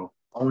up. So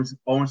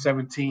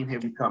 0-17, here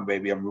we come,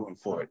 baby. I'm rooting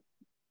for it.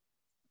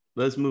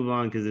 Let's move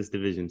on because this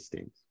division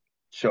stinks.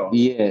 Sure.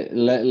 Yeah,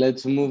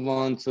 let's move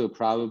on to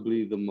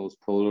probably the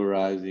most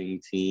polarizing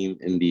team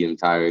in the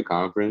entire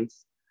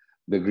conference.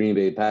 The Green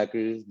Bay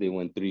Packers, they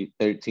went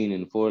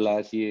 13-4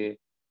 last year.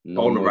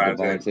 No more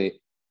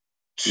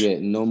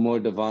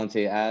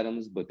Davante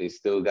Adams, but they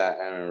still got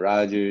Aaron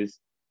Rodgers.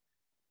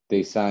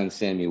 They signed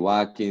Sammy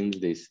Watkins.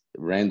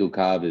 Randall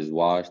Cobb is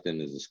washed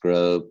and is a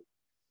scrub.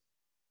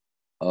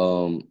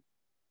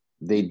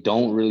 They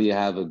don't really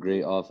have a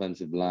great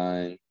offensive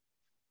line.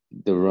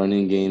 The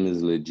running game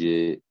is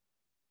legit.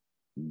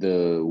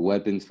 The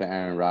weapons for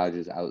Aaron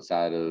Rodgers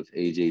outside of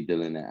A.J.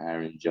 Dillon and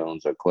Aaron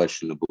Jones are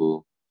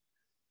questionable.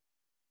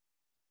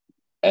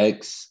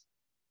 The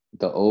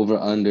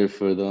over-under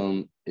for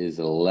them is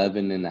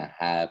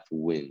 11.5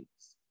 wins.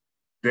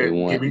 They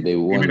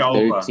won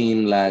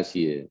 13 last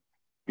year.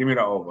 Give me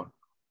the over.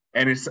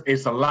 And it's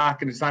a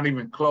lock, and it's not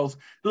even close.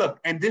 Look,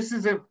 and this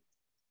isn't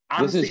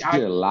honestly. This is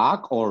your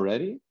lock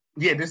already?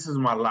 Yeah, this is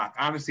my lock.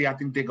 Honestly, I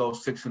think they go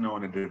 6-0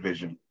 in the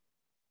division.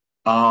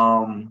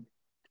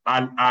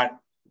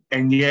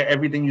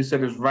 Everything you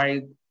said is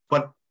right.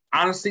 But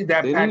honestly,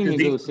 that they didn't even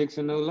go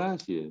 6-0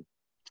 last year.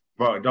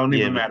 Bro, it don't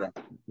even matter.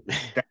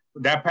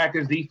 That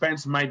Packers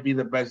defense might be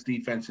the best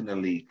defense in the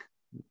league.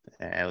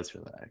 Yeah, let's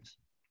relax.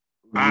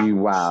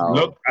 Wow.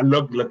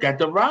 Look at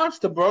the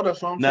roster, bro.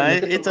 That's what I'm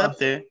saying. No, it's up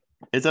there.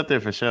 It's up there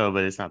for sure,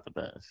 but it's not the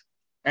best.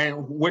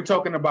 And we're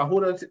talking about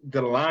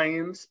the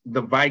Lions,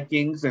 the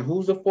Vikings, and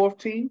who's the fourth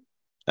team?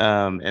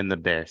 And the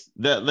Bears.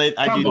 I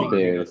do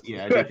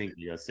think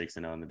you go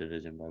 6-0 in the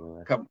division, by the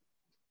way.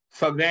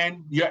 So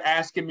then you're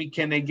asking me,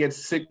 can they get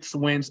 6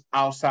 wins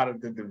outside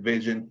of the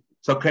division?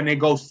 So can they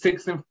go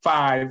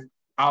 6-5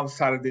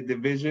 outside of the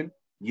division?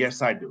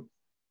 Yes, I do.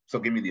 So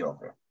give me the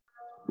over.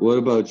 What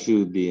about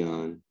you,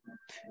 Dion?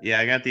 Yeah,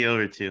 I got the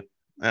over too.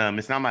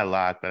 It's not my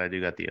lock, but I do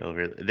got the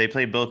over. They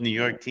play both New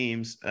York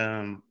teams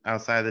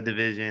outside the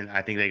division.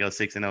 I think they go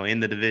 6-0 in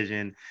the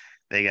division.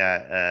 They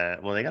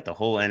got they got the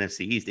whole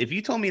NFC East. If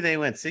you told me they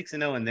went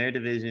 6-0 in their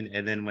division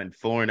and then went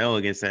 4-0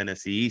 against the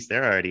NFC East,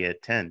 they're already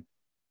at 10.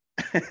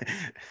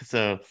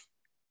 So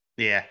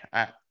yeah,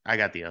 I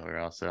got the over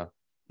also.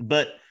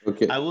 But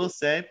Okay. I will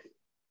say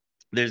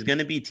there's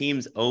gonna be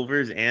teams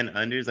overs and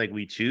unders like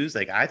we choose.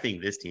 Like I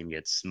think this team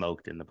gets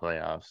smoked in the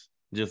playoffs,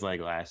 just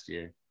like last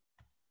year.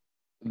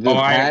 The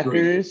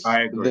Packers,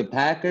 I agree. the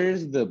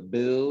Packers, the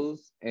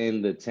Bills,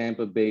 and the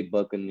Tampa Bay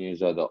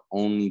Buccaneers are the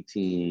only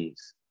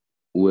teams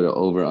with an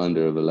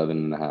over-under of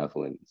 11.5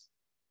 wins.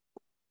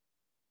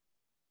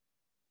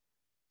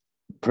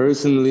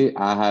 Personally,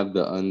 I have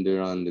the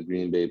under on the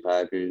Green Bay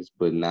Packers,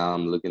 but now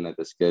I'm looking at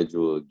the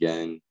schedule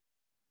again.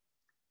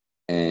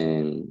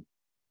 And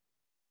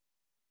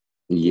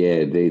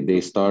yeah, they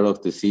start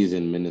off the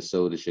season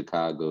Minnesota,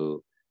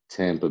 Chicago,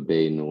 Tampa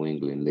Bay, New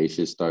England. They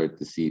should start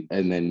the season,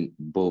 and then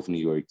both New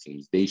York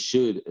teams. They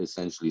should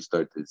essentially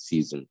start the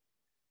season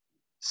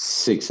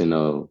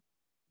 6-0.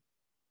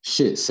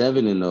 Shit,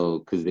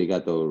 7-0 because they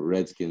got the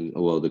Redskins.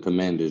 Well, the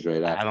Commanders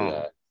right after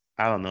that.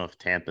 I don't know if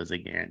Tampa's a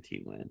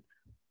guaranteed win.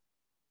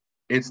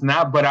 It's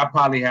not, but I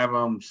probably have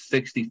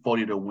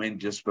 60-40 to win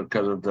just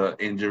because of the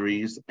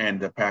injuries and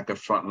the Packers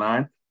front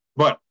line.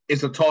 But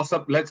it's a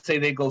toss-up. Let's say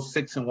they go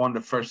 6-1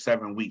 the first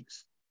 7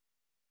 weeks.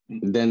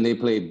 Then they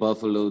play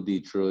Buffalo,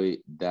 Detroit,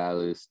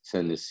 Dallas,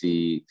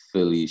 Tennessee,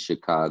 Philly,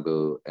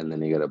 Chicago, and then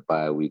they got a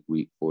bye week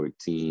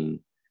 14.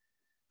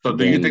 So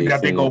do you think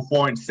that they go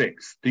 4-6?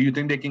 Do you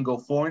think they can go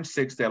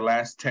 4-6 their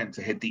last 10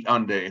 to hit the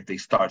under if they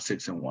start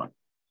 6-1?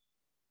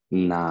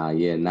 Nah,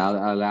 yeah. Now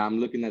I'm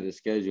looking at the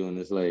schedule and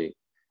it's like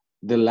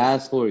the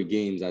last 4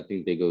 games, I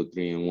think they go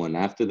 3-1.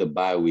 After the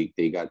bye week,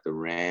 they got the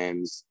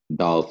Rams,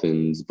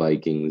 Dolphins,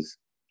 Vikings,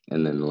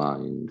 and then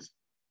Lions.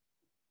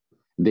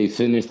 They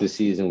finished the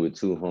season with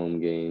 2 home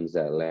games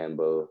at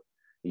Lambeau.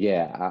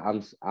 Yeah,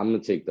 I'm gonna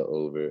take the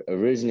over.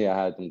 Originally,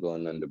 I had them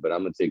going under, but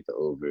I'm gonna take the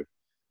over.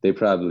 They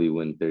probably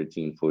win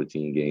 13,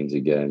 14 games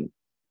again.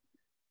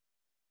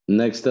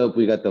 Next up,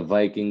 we got the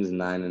Vikings,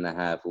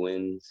 9.5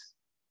 wins.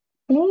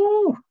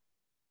 Ooh.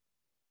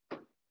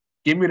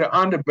 Give me the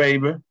under,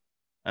 baby.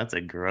 That's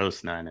a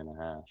gross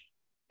 9.5.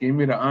 Give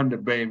me the under,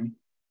 baby.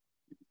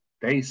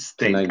 They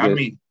stink.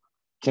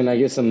 Can I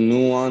get some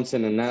nuance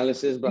and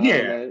analysis behind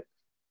that?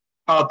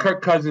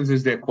 Kirk Cousins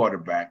is their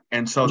quarterback,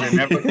 and so they're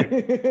never.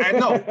 I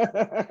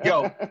know,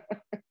 yo.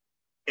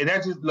 And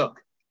that's just look.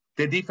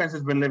 Their defense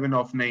has been living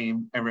off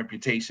name and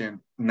reputation,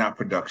 not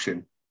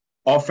production.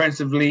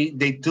 Offensively,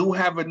 they do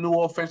have a new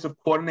offensive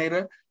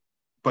coordinator,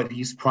 but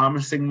he's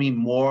promising me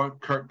more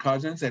Kirk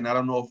Cousins, and I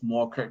don't know if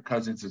more Kirk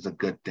Cousins is a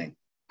good thing.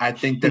 I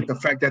think that the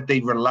fact that they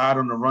relied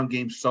on the run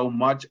game so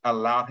much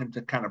allowed him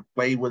to kind of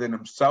play within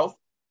himself.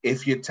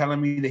 If you're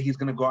telling me that he's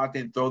going to go out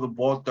there and throw the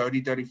ball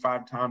 30,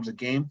 35 times a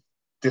game,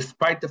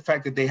 despite the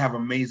fact that they have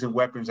amazing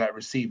weapons at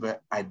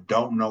receiver, I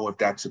don't know if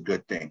that's a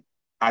good thing.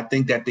 I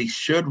think that they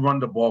should run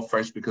the ball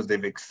first because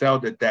they've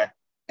excelled at that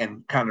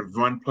and kind of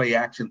run play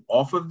action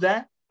off of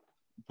that.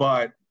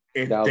 But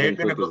if they're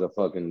going to go, is a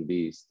fucking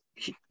beast.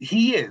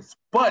 He is.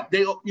 But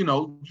they,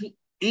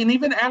 and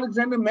even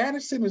Alexander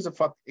Madison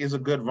is a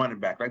good running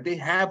back. Like they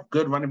have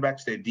good running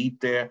backs. They're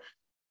deep there.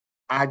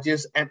 I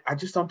just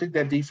don't think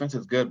that defense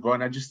is good, bro.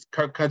 And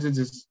Kirk Cousins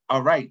is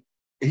all right.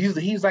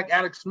 He's like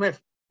Alex Smith.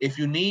 If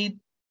you need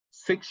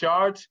 6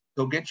 yards,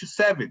 he'll get you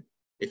 7.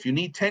 If you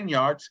need 10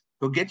 yards,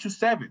 he'll get you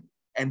 7.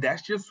 And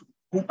that's just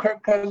who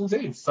Kirk Cousins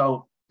is.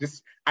 So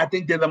I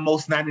think they're the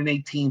most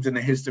 9-8 teams in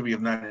the history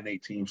of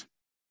 9-8 teams.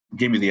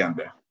 Give me the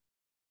under.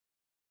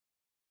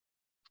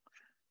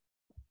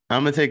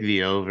 I'm gonna take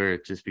the over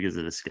just because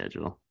of the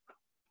schedule.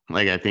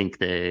 Like I think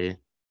they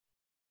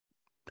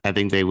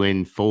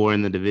win 4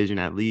 in the division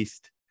at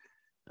least.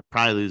 They'll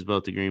probably lose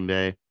both to Green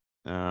Bay.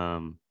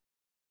 And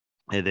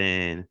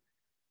then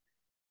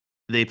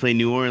they play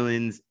New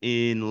Orleans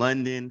in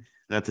London.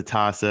 That's a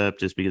toss-up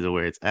just because of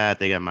where it's at.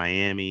 They got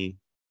Miami,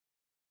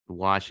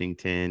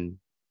 Washington,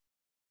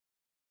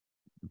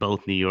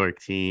 both New York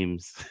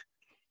teams.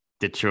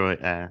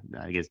 Detroit, I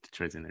guess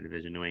Detroit's in their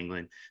division. New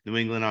England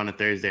on a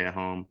Thursday at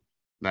home.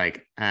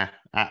 Like, I'm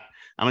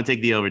gonna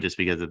take the over just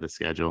because of the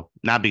schedule,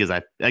 not because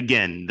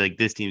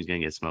this team's gonna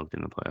get smoked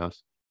in the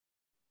playoffs.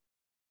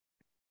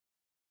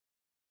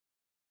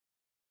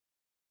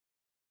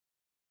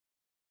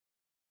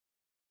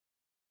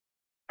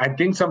 I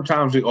think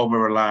sometimes we over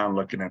rely on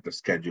looking at the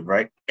schedule,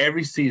 right?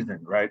 Every season,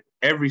 right?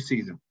 Every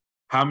season.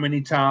 How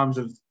many times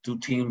do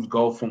teams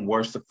go from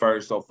worst to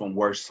first or from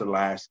worst to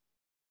last?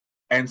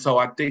 And so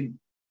I think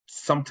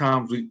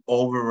sometimes we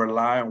over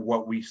rely on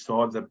what we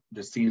saw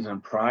the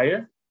season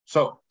prior.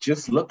 So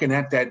just looking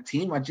at that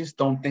team, I just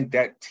don't think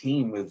that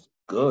team is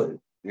good.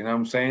 You know what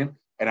I'm saying?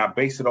 And I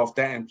base it off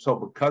that. And so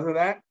because of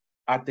that,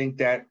 I think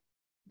that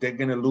they're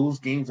going to lose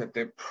games that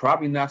they're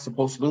probably not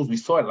supposed to lose. We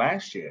saw it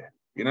last year.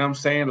 You know what I'm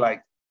saying?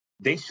 Like,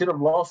 they should have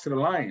lost to the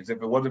Lions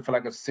if it wasn't for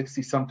like a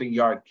 60-something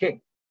yard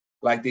kick.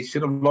 Like, they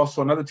should have lost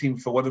to another team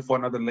if it wasn't for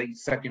another late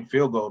second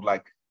field goal.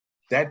 Like,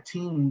 that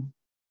team,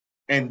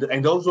 and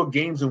those were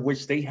games in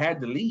which they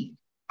had the lead.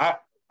 I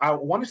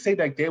want to say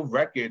that their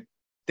record,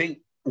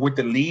 with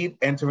the lead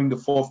entering the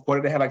fourth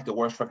quarter, they had like the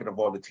worst record of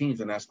all the teams,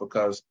 and that's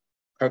because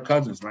Kirk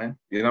Cousins, man.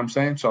 You know what I'm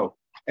saying? So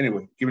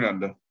anyway, give me the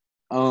under.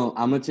 I'm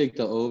gonna take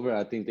the over.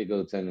 I think they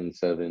go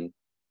 10-7.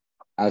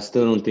 I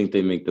still don't think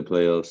they make the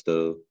playoffs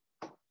though.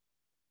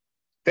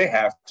 They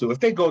have to. If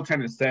they go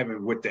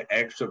 10-7 with the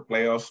extra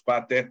playoff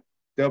spot there,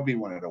 they'll be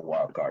one of the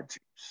wild card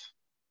teams.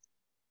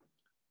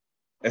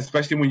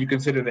 Especially when you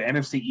consider the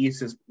NFC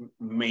East is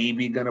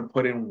maybe gonna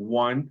put in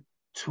 1-2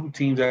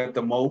 teams at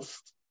the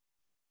most.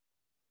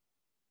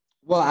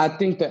 Well, I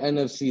think the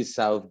NFC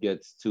South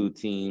gets 2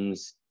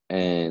 teams,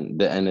 and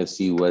the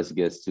NFC West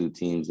gets 2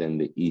 teams, and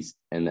the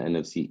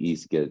NFC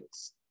East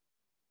gets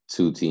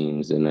 2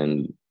 teams, and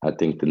then I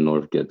think the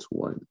North gets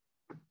 1.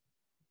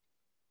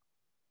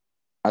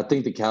 I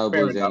think the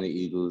Cowboys and the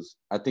Eagles.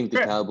 I think the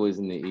Cowboys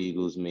and the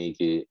Eagles make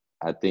it.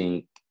 I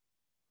think.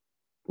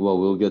 Well,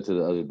 we'll get to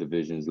the other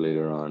divisions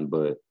later on,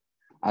 but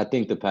I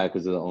think the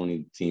Packers are the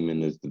only team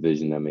in this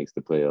division that makes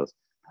the playoffs.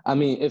 I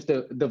mean, if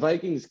the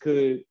Vikings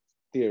could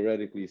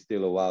theoretically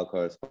steal a wild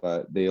card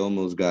spot, they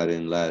almost got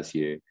in last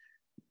year,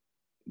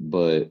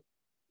 but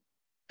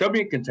they'll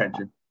be in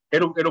contention.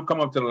 It'll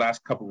come up to the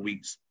last couple of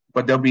weeks,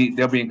 but they'll be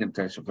in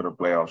contention for the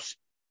playoffs.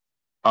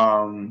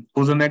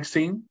 Who's the next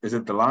team? Is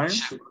it the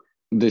Lions?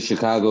 The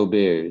Chicago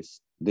Bears.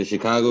 The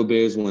Chicago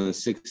Bears won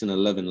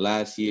 6-11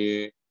 last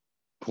year.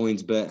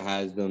 PointsBet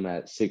has them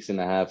at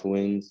 6.5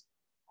 wins.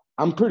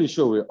 I'm pretty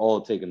sure we're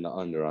all taking the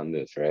under on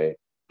this, right?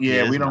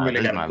 Yeah, we don't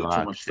really got to do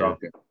too much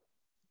talking.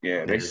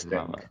 Yeah, they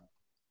stink.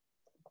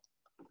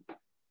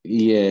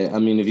 Yeah, I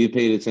mean, if you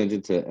paid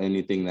attention to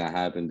anything that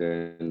happened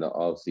during the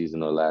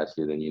offseason or last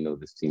year, then you know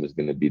this team is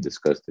going to be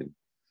disgusting.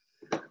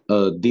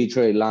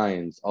 Detroit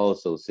Lions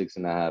also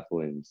 6.5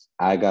 wins.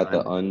 I got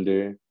the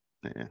under.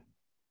 Yeah.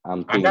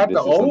 I got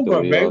the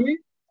over, baby.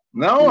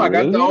 No, really? I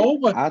got the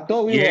over. I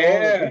thought we were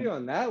all agree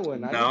on that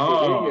one. I need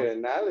to hear your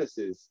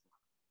analysis.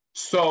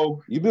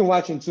 So you've been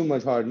watching too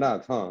much Hard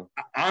Knocks, huh?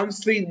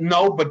 Honestly,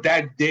 no, but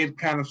that did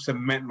kind of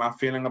cement my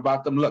feeling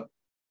about them. Look,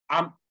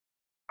 I'm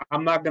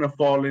not gonna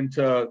fall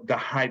into the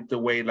hype the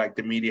way like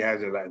the media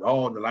has it, like,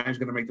 oh, the Lions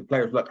gonna make the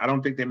playoffs. Look, I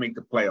don't think they make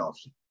the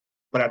playoffs,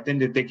 but I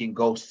think that they can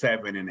go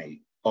 7-8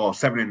 or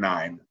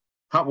 7-9.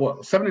 How well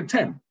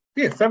 7-10?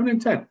 Yeah,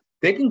 7-10.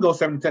 They can go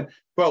 7-10.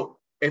 Bro,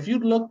 if you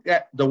look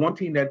at the one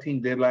team that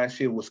team did last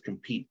year was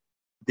compete.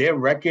 Their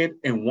record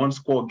in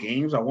one-score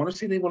games, I want to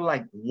say they were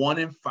like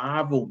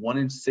 1-5 or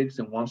 1-6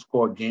 in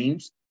one-score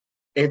games.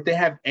 If they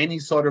have any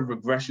sort of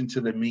regression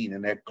to the mean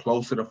and they're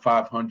closer to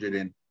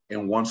 500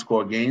 in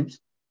one-score games,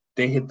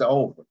 they hit the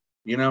over.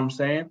 You know what I'm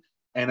saying?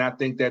 And I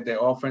think that their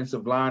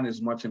offensive line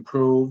is much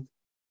improved.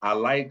 I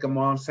like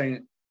Amon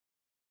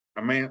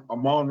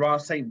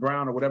Ross St.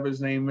 Brown or whatever his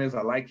name is.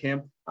 I like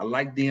him. I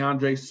like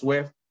DeAndre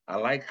Swift. I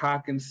like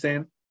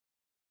Hawkinson.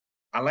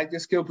 I like their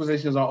skill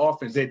positions on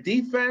offense. Their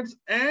defense,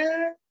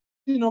 kind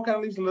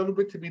of leaves a little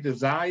bit to be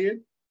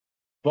desired.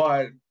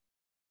 But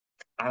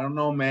I don't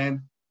know,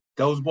 man.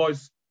 Those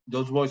boys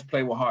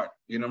play with heart.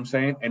 You know what I'm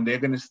saying? And they're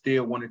going to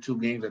steal 1 or 2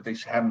 games that they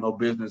should have no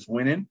business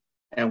winning.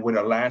 And with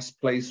a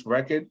last place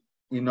record,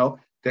 that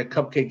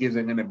cupcake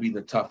isn't going to be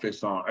the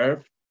toughest on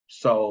earth.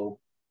 So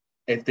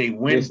if they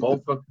win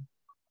both of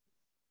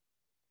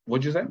 –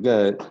 what'd you say?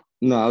 Good.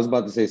 No, I was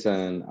about to say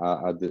something.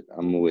 I'm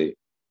going to wait.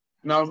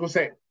 No, I was going to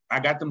say – I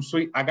got them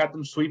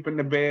sweeping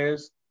the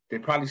Bears. They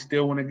probably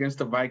still win against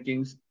the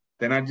Vikings.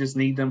 Then I just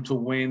need them to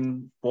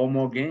win 4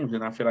 more games,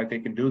 and I feel like they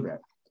can do that.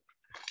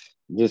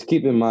 Just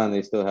keep in mind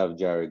they still have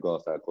Jared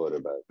Goff at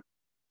quarterback.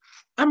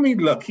 I mean,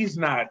 look, he's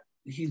not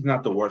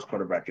the worst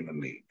quarterback in the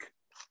league.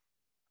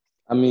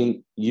 I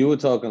mean, you were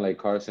talking like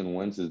Carson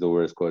Wentz is the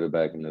worst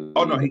quarterback in the league.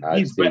 Oh no,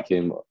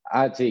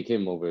 I'd take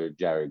him over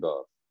Jared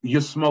Goff. You're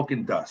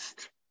smoking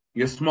dust.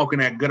 You're smoking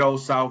that good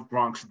old South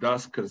Bronx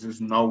dust because there's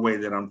no way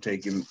that I'm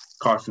taking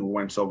Carson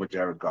Wentz over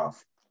Jared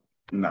Goff.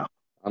 No.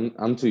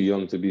 I'm too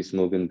young to be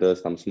smoking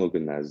dust. I'm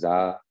smoking that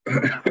za.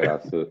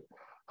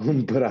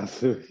 But I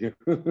feel you.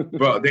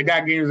 Bro, they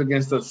got games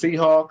against the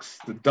Seahawks,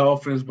 the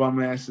Dolphins,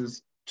 bum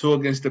asses, 2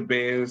 against the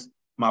Bears,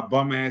 my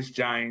bum ass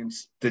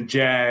Giants, the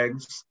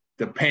Jags,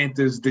 the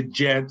Panthers, the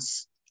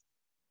Jets.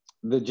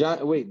 The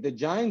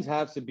Giants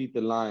have to beat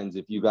the Lions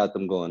if you got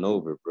them going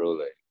over, bro.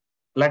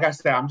 Like I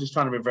said, I'm just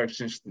trying to reverse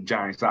the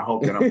Giants. I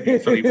hope that I'm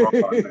painfully wrong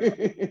on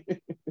that.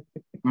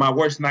 My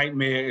worst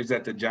nightmare is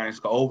that the Giants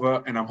go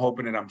over, and I'm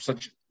hoping that I'm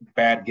such a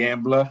bad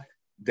gambler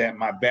that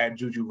my bad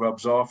juju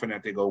rubs off and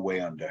that they go way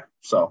under.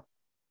 So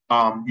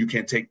you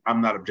can't take – I'm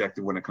not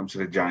objective when it comes to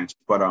the Giants.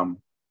 But,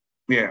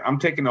 yeah, I'm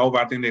taking over.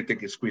 I think they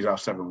can squeeze out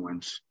 7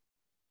 wins.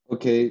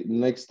 Okay,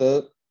 next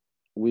up,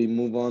 we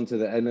move on to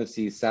the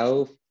NFC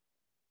South.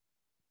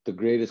 The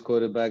greatest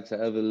quarterback to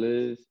ever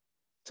live,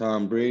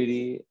 Tom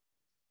Brady.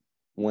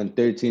 Went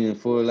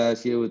 13-4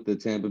 last year with the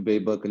Tampa Bay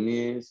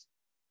Buccaneers.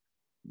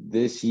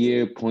 This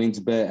year,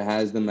 PointsBet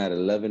has them at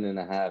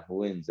 11.5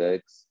 wins,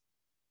 X.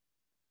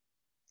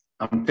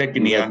 I'm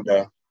taking the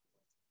under.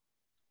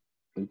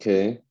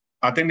 Okay.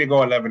 I think they go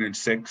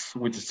 11-6,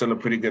 which is still a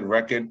pretty good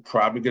record.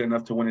 Probably good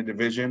enough to win a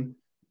division.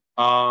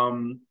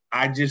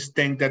 I just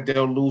think that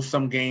they'll lose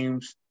some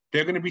games.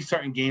 There are going to be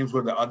certain games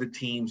where the other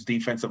team's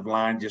defensive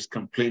line just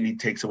completely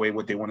takes away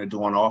what they want to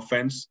do on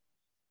offense.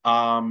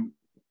 Bro,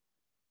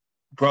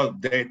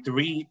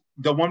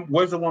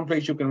 where's the one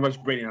place you can rush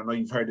Brady? I know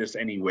you've heard this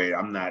anyway.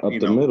 I'm not, Up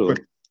the middle.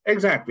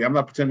 Exactly. I'm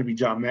not pretending to be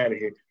John Madden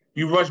here.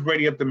 You rush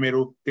Brady up the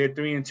middle. Their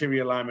 3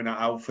 interior linemen are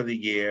out for the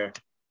year.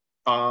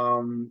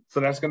 So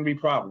that's going to be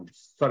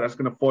problems. So that's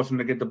going to force him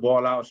to get the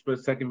ball out a split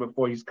second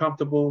before he's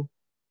comfortable.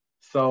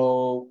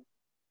 So,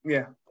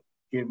 yeah,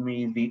 give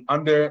me the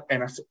under.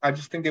 And I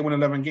just think they win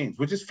 11 games,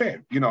 which is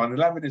fair. You know, an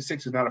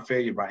 11-6 is not a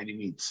failure by any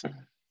means.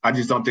 I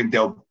just don't think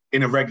they'll,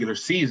 in a regular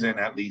season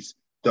at least,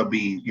 they'll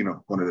be, you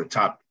know, one of the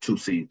top 2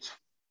 seeds.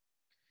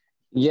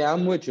 Yeah,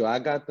 I'm with you. I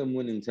got them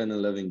winning 10,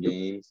 11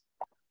 games.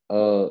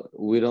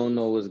 We don't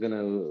know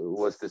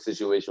what's the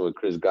situation with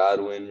Chris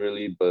Godwin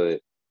really, but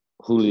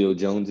Julio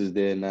Jones is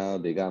there now.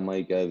 They got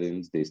Mike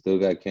Evans. They still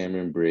got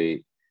Cameron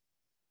Brate.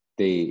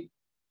 They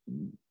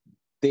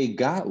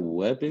got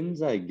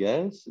weapons, I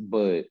guess,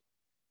 but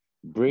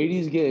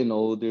Brady's getting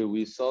older.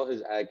 We saw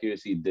his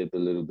accuracy dip a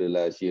little bit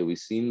last year. We've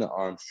seen the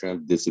arm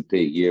strength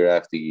dissipate year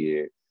after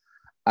year.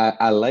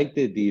 I like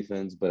their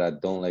defense, but I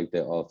don't like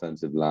their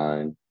offensive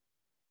line.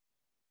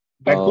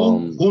 Like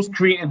who's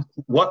creating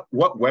what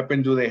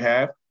weapon do they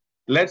have?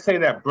 Let's say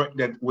that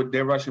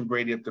they're rushing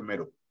Brady up the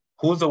middle.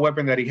 Who's the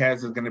weapon that he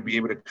has is going to be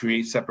able to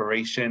create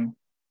separation,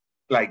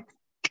 like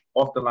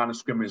off the line of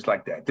scrimmage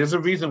like that? There's a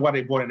reason why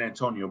they brought in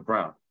Antonio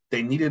Brown.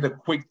 They needed a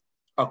quick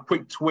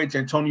twitch.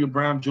 Antonio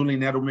Brown,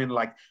 Julian Edelman,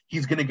 like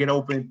he's going to get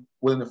open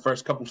within the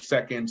first couple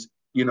seconds,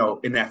 you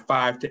know, in that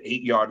 5 to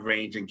 8 yard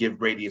range and give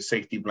Brady a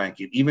safety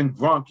blanket. Even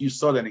Gronk, you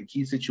saw that in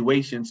key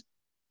situations,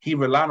 he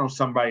relied on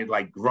somebody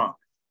like Gronk.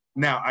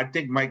 Now, I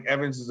think Mike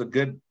Evans is a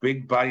good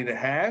big body to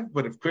have,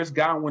 but if Chris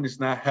Godwin is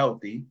not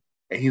healthy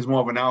and he's more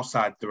of an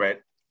outside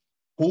threat,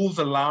 who's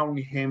allowing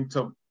him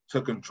to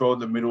control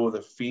the middle of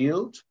the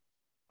field?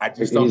 I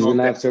just don't know. He's going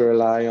to have to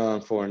rely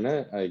on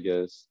Fournette, I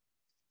guess.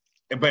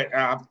 But,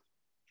 yeah,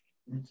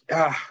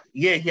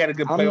 he had a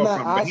good playoff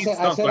run, but he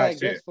stunk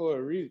last year.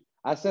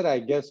 I said I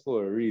guess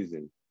for a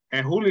reason.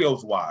 And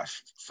Julio's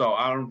washed, so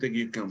I don't think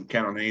you can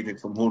count on anything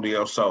from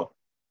Julio. So,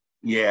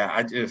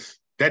 yeah,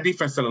 that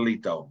defense is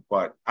elite, though,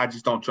 but I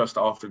just don't trust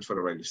the offense for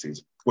the regular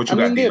season. What you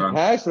got, their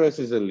pass rush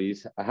is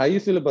elite. How you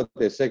feel about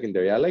their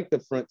secondary? I like the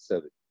front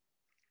 7.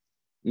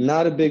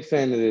 Not a big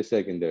fan of their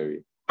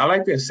secondary. I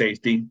like their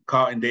safety,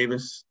 Carlton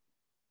Davis,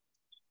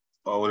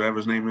 or whatever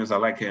his name is. I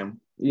like him.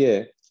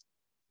 Yeah.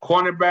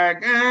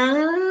 Cornerback,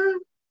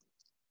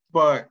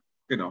 but,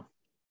 you know.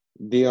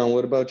 Dion,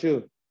 what about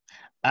you?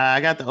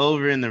 I got the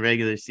over in the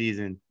regular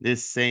season.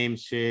 This same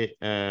shit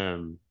I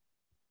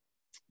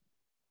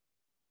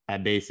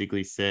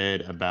basically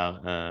said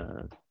about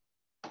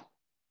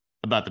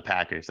the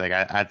Packers. Like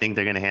I think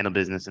they're going to handle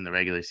business in the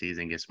regular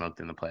season, get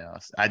smoked in the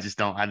playoffs. I just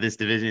don't. This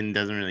division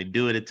doesn't really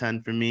do it a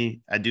ton for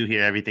me. I do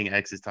hear everything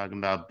X is talking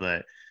about,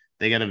 but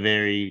they got a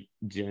very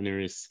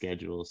generous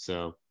schedule.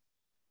 So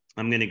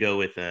I'm going to go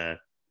with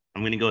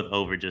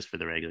over just for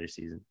the regular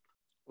season.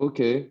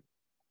 Okay.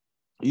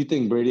 You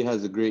think Brady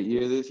has a great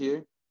year this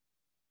year?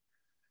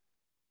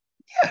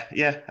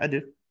 Yeah, I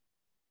do.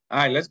 All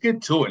right, let's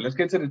get to it. Let's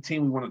get to the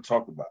team we want to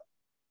talk about.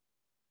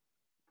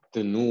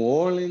 The New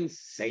Orleans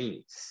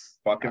Saints.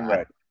 Fucking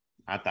right.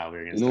 I thought we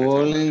were going to New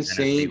Orleans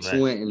Saints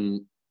went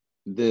in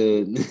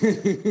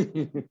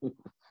the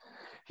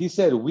he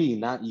said we,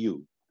 not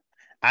you.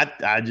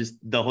 I just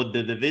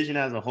the division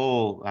as a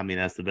whole, I mean,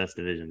 that's the best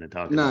division to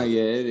talk about.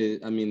 Yeah, it is.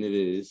 I mean, it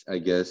is, I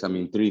guess. I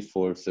mean,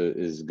 3/4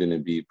 is gonna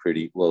be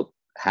pretty well,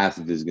 half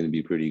of it is gonna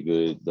be pretty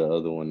good. The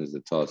other one is a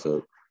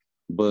toss-up.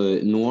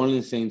 But New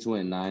Orleans Saints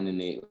went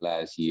 9-8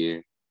 last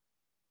year.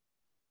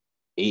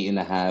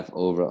 8.5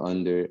 over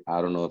under.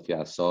 I don't know if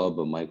y'all saw,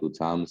 but Michael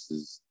Thomas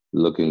is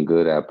looking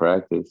good at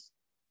practice.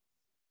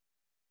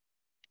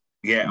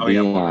 Yeah,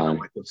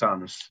 Michael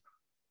Thomas.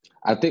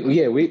 I think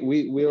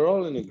we're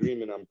all in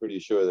agreement. I'm pretty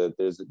sure that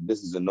this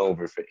is an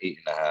over for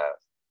 8.5.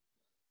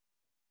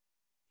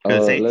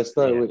 Let's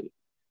start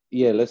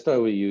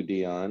with you,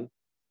 Dion.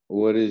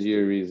 What is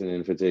your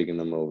reasoning for taking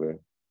them over?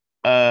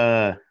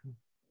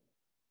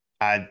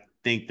 I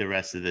think the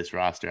rest of this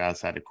roster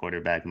outside of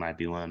quarterback might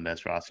be one of the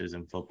best rosters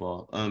in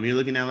football. You're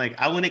looking at, like,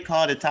 I wouldn't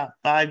call it a top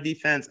 5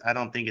 defense. I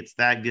don't think it's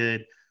that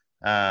good.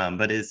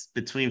 But it's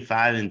between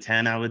 5 and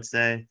 10, I would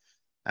say.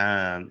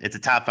 It's a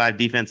top 5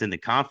 defense in the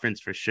conference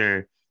for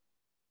sure.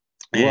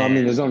 Well, I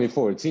mean, there's only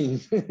 4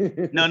 teams.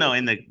 No,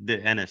 in the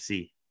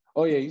NFC.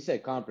 Oh, yeah, you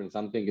said conference.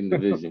 I'm thinking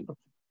division.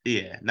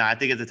 Yeah, no, I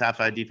think it's a top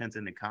 5 defense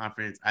in the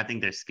conference. I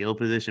think they're skill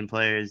position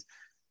players.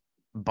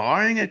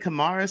 Barring a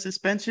Kamara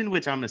suspension,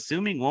 which I'm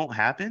assuming won't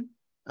happen.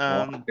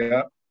 I'm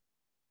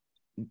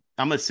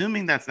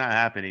assuming that's not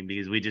happening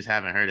because we just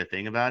haven't heard a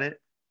thing about it.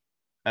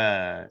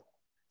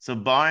 So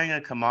barring a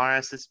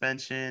Kamara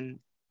suspension,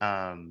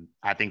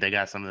 I think they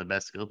got some of the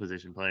best skill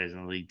position players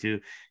in the league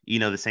too. You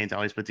know, the Saints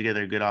always put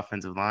together a good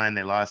offensive line.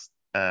 They lost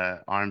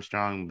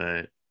Armstrong,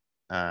 but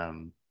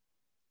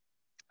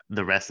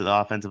the rest of the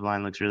offensive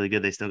line looks really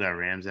good. They still got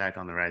Ramczak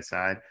on the right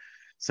side.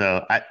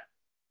 So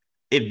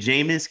if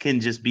Jameis can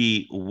just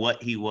be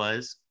what he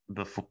was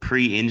before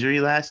pre-injury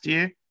last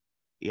year,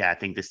 yeah, I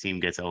think this team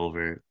gets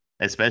over,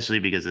 especially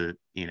because of,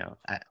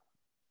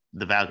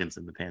 the Falcons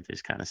and the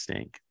Panthers kind of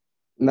stink.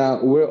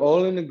 Now, we're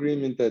all in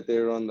agreement that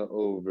they're on the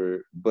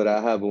over, but I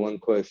have one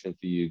question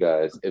for you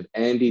guys. If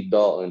Andy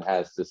Dalton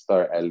has to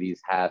start at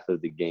least half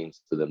of the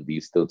games for them, do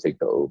you still take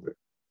the over?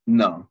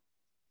 No.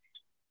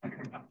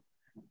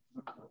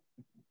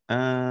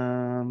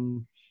 I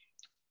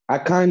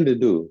kind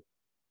of do.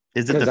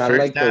 Is it the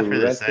first half or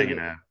the second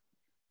half?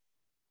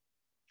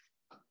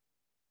 half?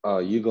 Oh,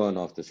 you're going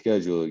off the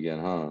schedule again,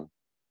 huh?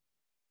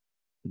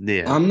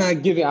 Yeah. I'm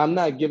not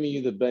giving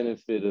you the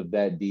benefit of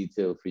that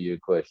detail for your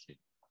question.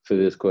 For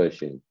this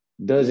question,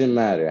 doesn't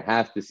matter.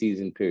 Half the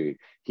season period,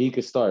 he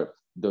could start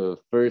the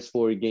first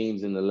 4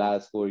 games and the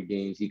last 4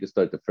 games. He could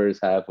start the first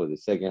half or the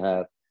second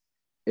half.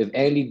 If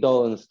Andy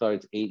Dalton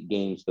starts 8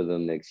 games for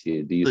them next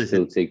year, do you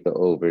still take the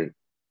over?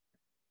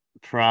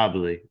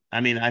 Probably. I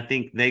mean, I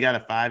think they got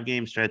a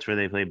 5-game stretch where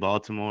they play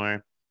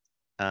Baltimore.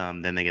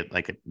 Then they get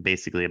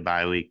basically a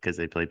bye week because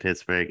they play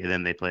Pittsburgh, and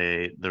then they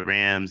play the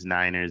Rams,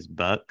 Niners,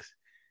 Bucks.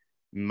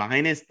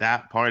 Minus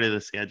that part of the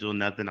schedule,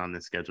 nothing on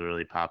the schedule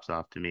really pops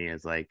off to me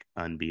as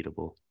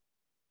unbeatable.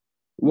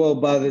 Well,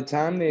 by the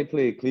time they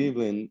play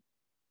Cleveland,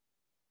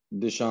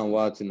 Deshaun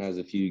Watson has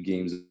a few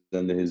games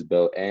under his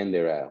belt and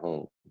they're at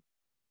home.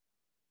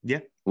 Yeah.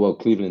 Well,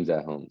 Cleveland's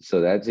at home.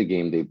 So that's a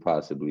game they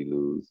possibly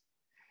lose.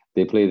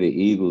 They play the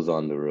Eagles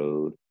on the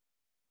road.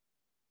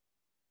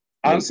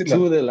 Honestly,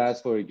 2 of their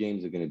last 4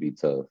 games are going to be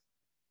tough.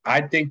 I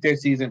think their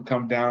season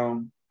comes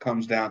down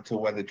to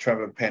whether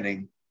Trevor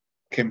Penning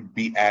can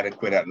be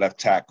adequate at left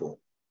tackle.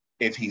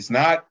 If he's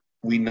not,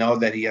 we know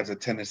that he has a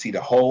tendency to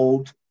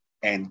hold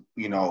and,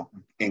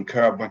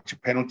 incur a bunch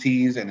of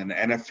penalties. And in the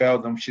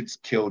NFL, them shits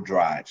kill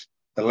drives.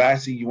 The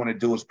last thing you want to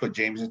do is put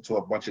James into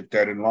a bunch of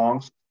 3rd and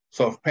longs.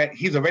 So if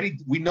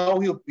we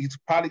know he's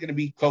probably going to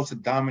be close to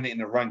dominant in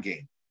the run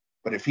game.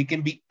 But if he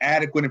can be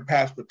adequate in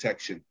pass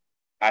protection,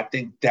 I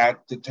think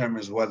that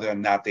determines whether or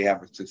not they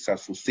have a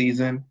successful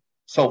season.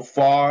 So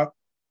far,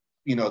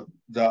 the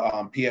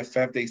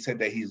PFF, they said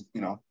that he's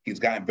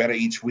gotten better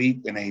each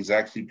week and that he's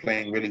actually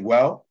playing really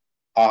well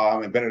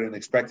and better than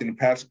expected in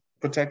pass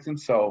protection.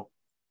 So,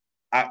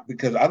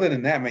 because other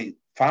than that, man,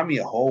 find me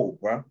a hole,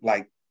 bro.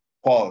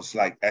 Pause.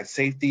 At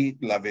safety,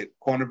 love it.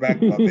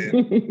 Cornerback, love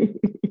it.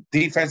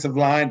 Defensive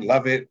line,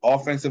 love it.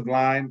 Offensive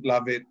line,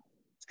 love it.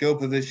 Skill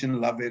position,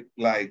 love it.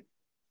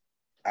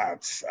 I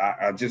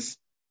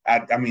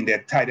mean,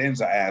 their tight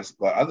ends are ass,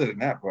 but other than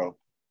that, bro,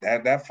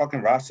 that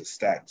fucking roster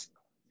stacks.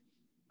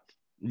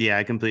 Yeah,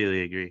 I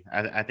completely agree.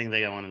 I think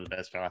they got one of the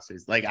best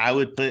rosters. I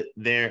would put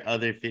their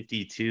other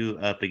 52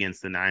 up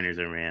against the Niners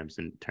or Rams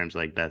in terms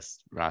of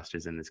best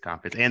rosters in this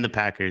conference, and the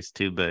Packers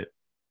too. But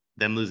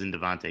them losing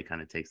Devontae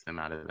kind of takes them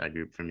out of that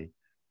group for me.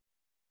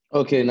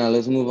 Okay, now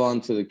let's move on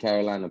to the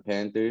Carolina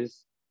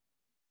Panthers,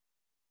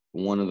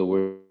 one of the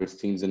worst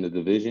teams in the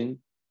division,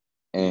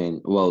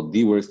 and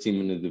the worst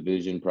team in the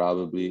division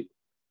probably,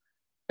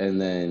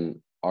 and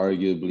then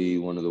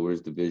arguably one of the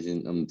worst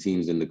division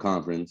teams in the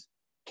conference.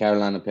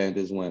 Carolina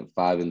Panthers went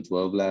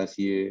 5-12 last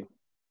year.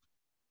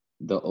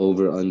 The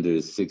over-under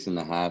is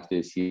 6.5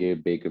 this year.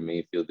 Baker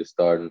Mayfield is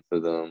starting for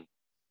them.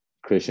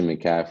 Christian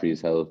McCaffrey is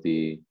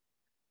healthy.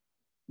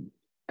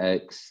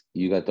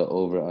 You got the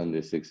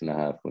over-under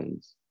 6.5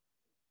 wins.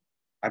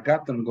 I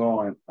got them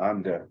going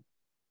under.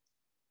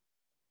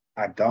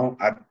 I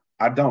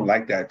don't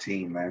like that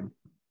team, man.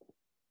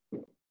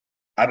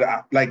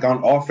 I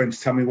on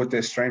offense, tell me what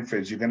their strength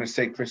is. You're going to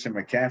say Christian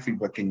McCaffrey,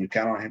 but can you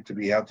count on him to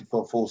be healthy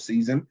for a full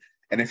season?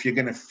 And if you're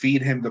going to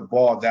feed him the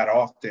ball that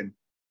often,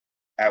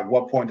 at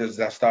what point does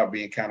that start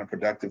being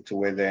counterproductive to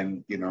where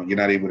then, you're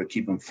not able to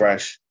keep him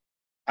fresh?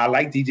 I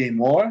like DJ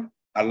Moore.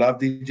 I love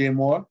DJ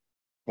Moore.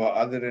 But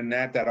other than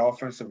that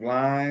offensive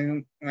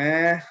line,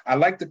 I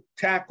like the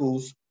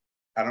tackles.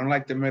 I don't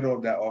like the middle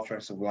of that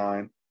offensive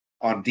line.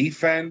 On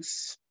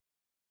defense,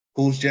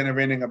 who's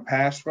generating a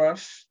pass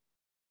rush?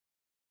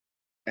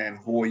 And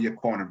who are your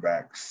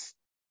cornerbacks?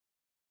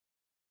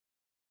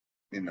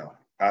 I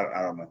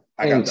don't know.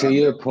 And to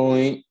your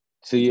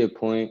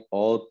point,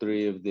 all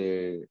 3 of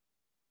their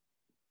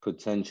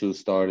potential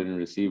starting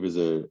receivers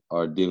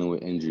are dealing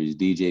with injuries.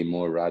 DJ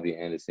Moore, Robbie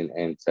Anderson,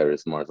 and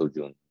Terrace Marshall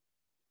Jr.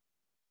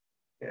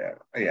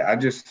 Yeah. I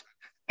just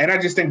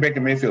think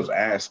Baker Mayfield's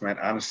ass, man.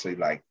 Honestly,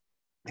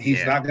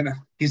 he's not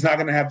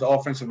gonna have the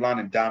offensive line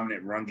and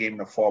dominant run game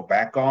to fall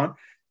back on.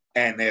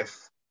 And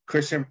if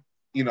Christian,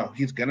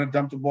 he's gonna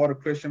dump the ball to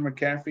Christian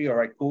McCaffrey. All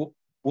right, cool.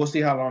 We'll see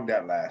how long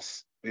that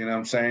lasts. You know what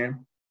I'm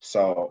saying?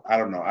 So I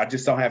don't know. I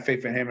just don't have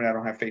faith in him, and I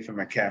don't have faith in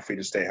McCaffrey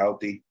to stay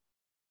healthy.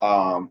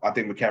 I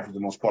think McCaffrey's the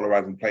most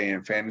polarizing player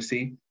in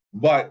fantasy.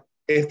 But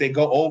if they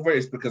go over,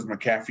 it's because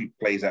McCaffrey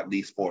plays at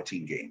least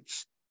 14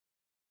 games.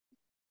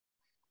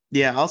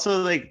 Yeah,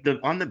 also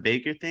on the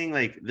Baker thing,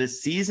 the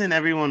season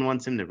everyone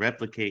wants him to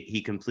replicate,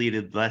 he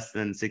completed less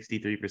than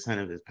 63%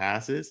 of his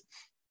passes,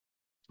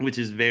 which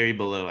is very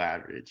below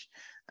average.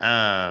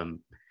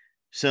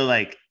 So,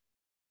 like,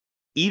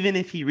 even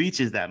if he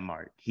reaches that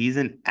mark, he's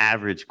an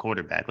average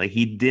quarterback. Like,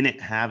 he didn't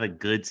have a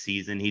good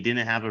season. He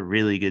didn't have a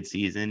really good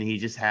season. He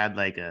just had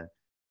like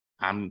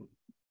I'm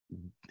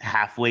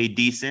halfway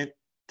decent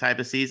type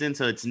of season.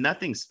 So it's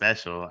nothing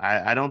special.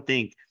 I don't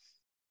think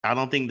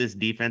this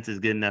defense is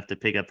good enough to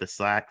pick up the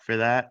slack for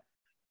that.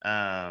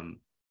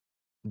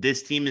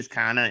 This team is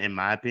kind of, in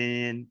my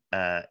opinion,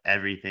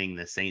 everything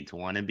the Saints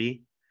want to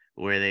be,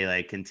 where they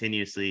like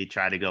continuously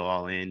try to go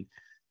all in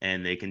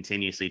and they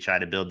continuously try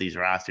to build these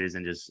rosters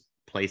and just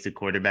place a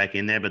quarterback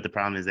in there. But the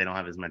problem is they don't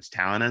have as much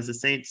talent as the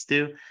Saints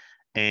do.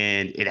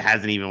 And it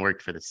hasn't even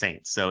worked for the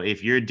Saints. So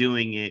if you're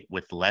doing it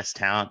with less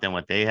talent than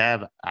what they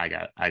have, I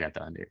got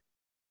the under.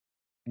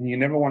 And you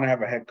never want to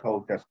have a head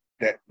coach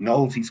that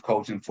knows he's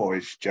coaching for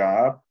his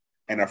job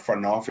and a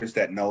front office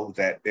that knows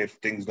that if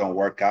things don't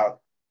work out,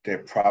 they're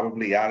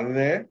probably out of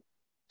there.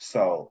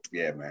 So,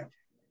 yeah, man.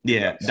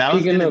 Yeah.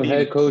 Speaking of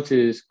head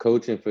coaches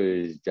coaching for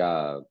his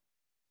job,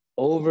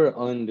 over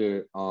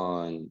under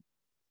on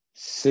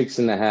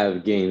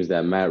 6.5 games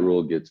that Matt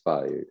Rule gets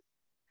fired.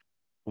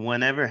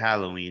 Whenever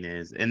Halloween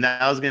is, and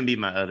that was going to be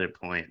my other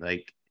point.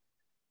 Like,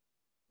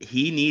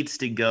 he needs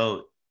to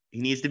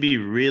be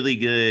really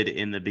good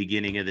in the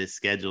beginning of this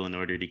schedule in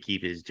order to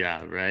keep his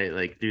job, right?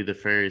 Like through the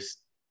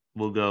first,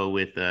 we'll go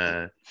with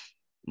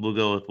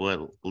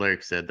what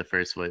Lurk said, the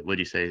first, what'd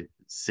you say,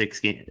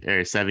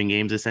 7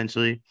 games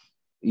essentially?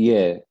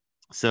 Yeah.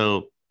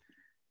 So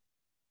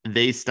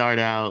they start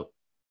out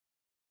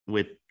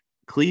with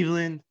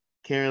Cleveland,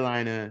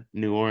 Carolina,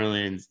 New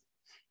Orleans,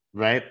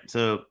 right?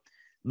 So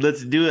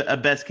let's do a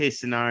best case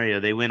scenario.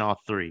 They win all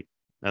 3.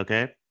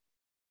 Okay.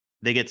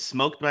 They get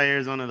smoked by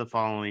Arizona the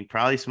following,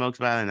 probably smoked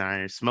by the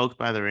Niners, smoked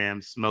by the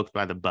Rams, smoked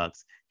by the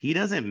Bucks. He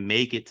doesn't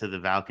make it to the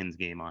Falcons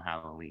game on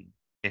Halloween,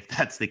 if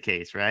that's the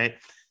case, right?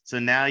 So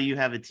now you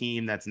have a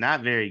team that's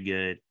not very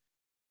good,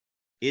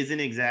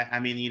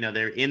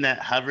 they're in that,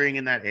 hovering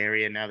in that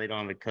area. Now they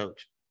don't have a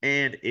coach.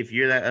 And if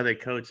you're that other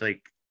coach,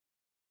 like,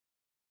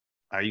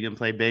 are you going to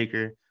play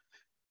Baker?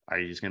 Are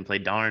you just going to play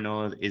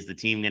Darnold? Is the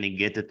team going to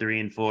get to 3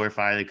 and 4,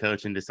 fire the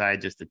coach and decide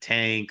just to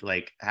tank?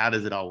 Like, how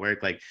does it all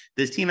work? Like,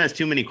 this team has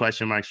too many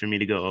question marks for me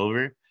to go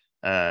over.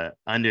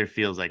 Under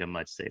feels like a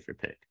much safer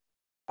pick.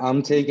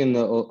 I'm taking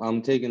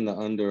the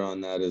under on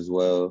that as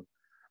well.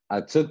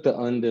 I took the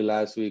under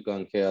last week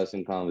on Chaos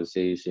and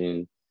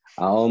Conversation.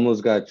 I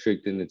almost got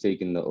tricked into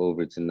taking the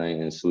over tonight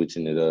and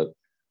switching it up,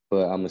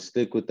 but I'm going to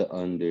stick with the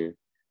under.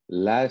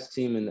 Last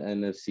team in the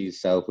NFC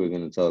South we're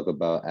going to talk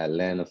about,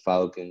 Atlanta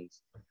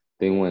Falcons.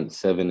 They went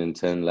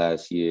 7-10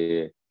 last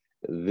year.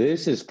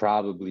 This is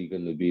probably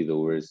going to be the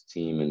worst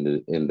team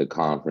in the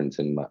conference,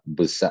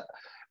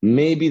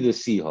 maybe the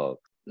Seahawks.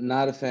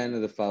 Not a fan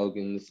of the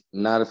Falcons.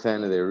 Not a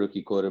fan of their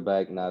rookie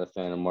quarterback. Not a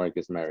fan of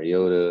Marcus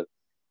Mariota.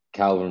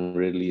 Calvin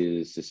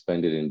Ridley is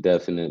suspended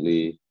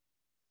indefinitely.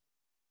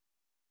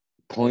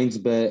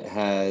 PointsBet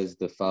has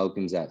the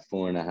Falcons at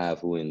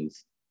 4.5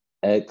 wins.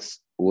 X,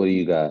 what do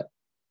you got?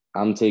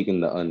 I'm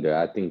taking the under.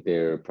 I think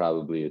they're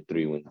probably a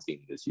 3-win team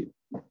this year.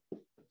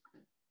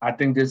 I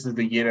think this is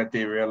the year that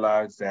they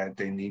realize that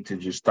they need to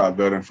just start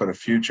building for the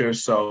future.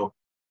 So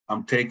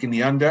I'm taking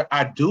the under.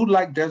 I do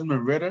like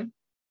Desmond Ridder.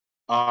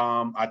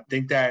 I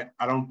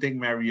don't think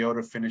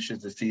Mariota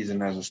finishes the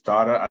season as a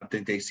starter. I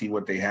think they see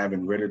what they have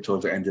in Ridder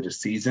towards the end of the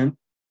season.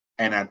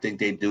 And I think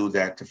they do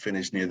that to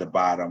finish near the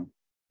bottom.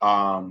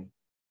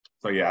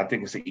 So yeah, I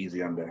think it's an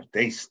easy under.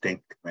 They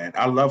stink, man.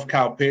 I love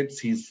Kyle Pitts.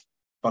 He's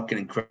fucking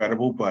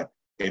incredible. But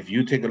if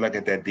you take a look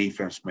at that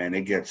defense, man,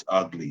 it gets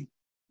ugly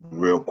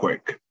real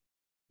quick.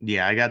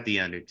 Yeah, I got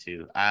the under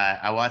too.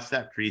 I watched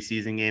that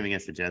preseason game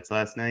against the Jets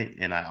last night,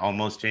 and I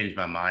almost changed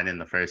my mind in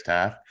the first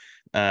half.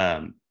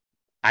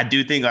 I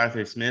do think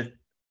Arthur Smith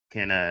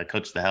can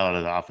coach the hell out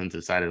of the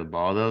offensive side of the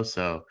ball, though.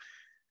 So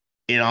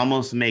it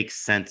almost makes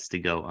sense to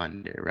go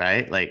under,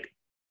 right? Like,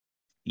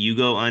 you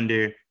go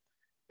under,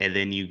 and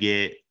then you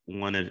get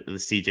one of the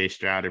CJ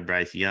Stroud or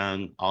Bryce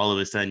Young. All of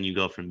a sudden, you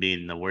go from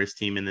being the worst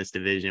team in this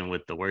division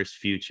with the worst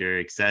future,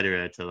 et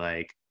cetera, to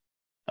like,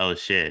 oh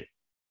shit,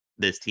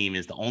 this team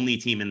is the only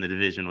team in the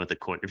division with a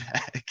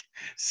quarterback.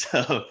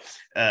 So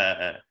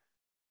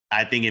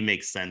I think it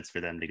makes sense for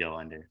them to go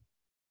under.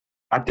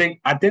 I think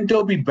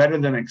they'll be better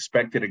than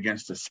expected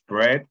against the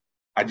spread.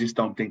 I just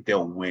don't think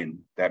they'll win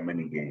that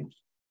many games.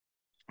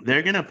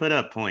 They're going to put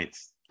up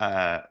points.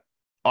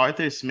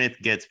 Arthur Smith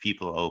gets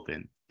people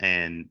open.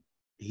 And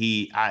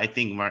I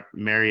think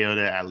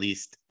Mariota, at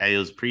least it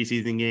was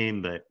preseason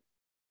game, but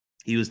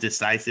he was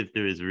decisive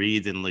through his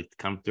reads and looked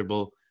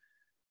comfortable.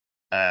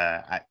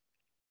 I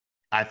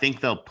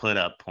think they'll put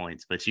up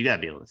points, but you got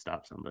to be able to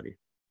stop somebody.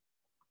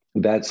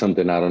 That's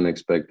something I don't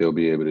expect they'll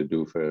be able to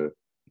do for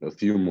a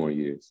few more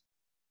years.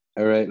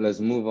 All right, let's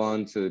move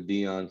on to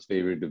Dion's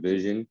favorite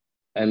division,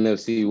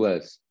 NFC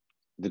West.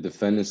 The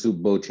defending Super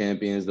Bowl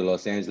champions, the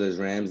Los Angeles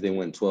Rams, they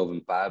went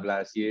 12-5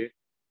 last year.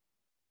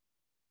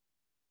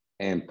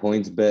 And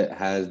PointsBet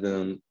has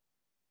them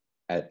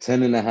at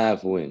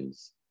 10.5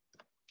 wins.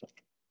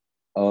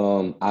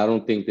 I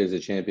don't think there's a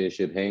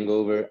championship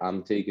hangover.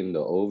 I'm taking the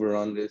over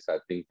on this. I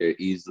think they're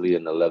easily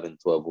an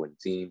 11-12 win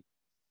team.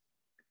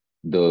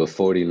 The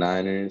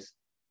 49ers,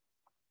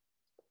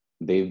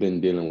 they've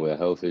been dealing with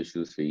health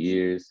issues for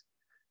years.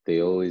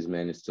 They always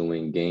manage to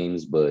win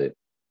games, but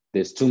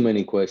there's too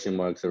many question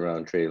marks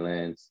around Trey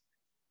Lance.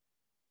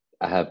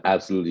 I have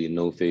absolutely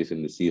no faith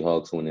in the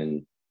Seahawks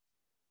winning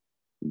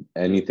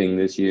anything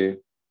this year.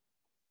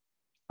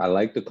 I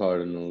like the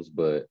Cardinals,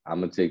 but I'm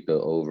going to take the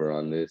over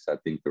on this. I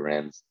think the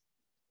Rams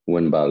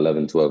win about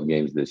 11-12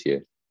 games this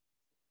year.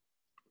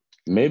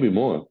 Maybe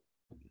more.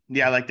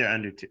 Yeah, I like their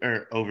under 2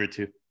 or over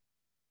 2.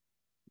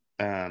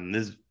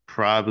 This is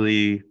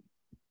probably,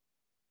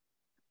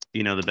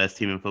 the best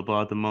team in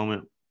football at the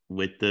moment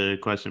with the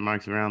question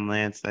marks around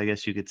Lance, I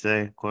guess you could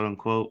say, quote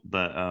unquote.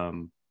 But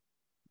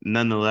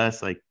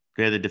nonetheless, like,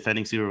 they're the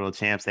defending Super Bowl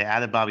champs. They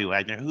added Bobby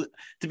Wagner, who,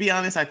 to be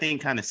honest, I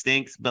think kind of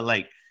stinks, but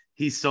like,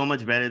 he's so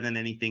much better than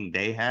anything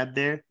they had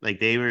there. Like,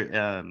 they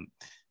were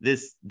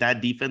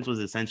that defense was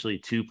essentially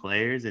 2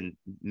 players, and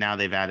now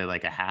they've added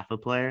like a half a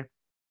player.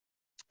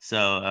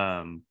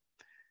 So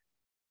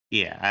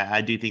yeah,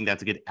 I do think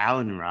that's a good.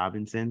 Allen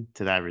Robinson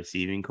to that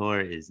receiving core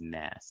is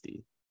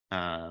nasty.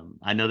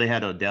 I know they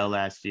had Odell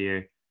last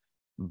year,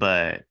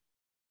 but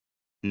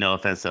no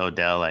offense to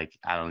Odell, like,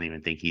 I don't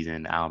even think he's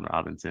in Allen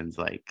Robinson's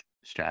like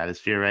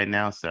stratosphere right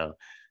now. So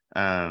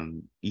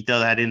you throw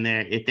that in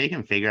there. If they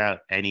can figure out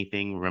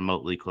anything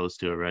remotely close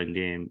to a run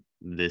game,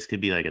 this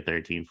could be like a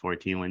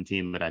 13-14 win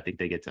team, but I think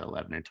they get to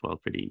 11 or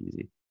 12 pretty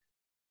easy.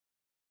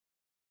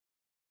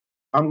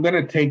 I'm going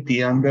to take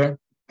the under.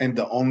 And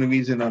the only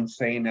reason I'm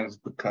saying that is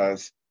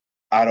because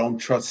I don't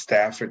trust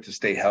Stafford to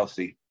stay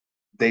healthy.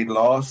 They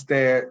lost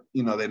their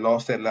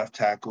left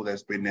tackle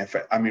that's been there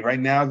for, right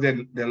now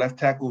their left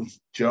tackle's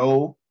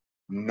Joe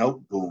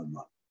Noteboom.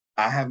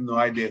 I have no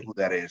idea who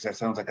that is. That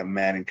sounds like a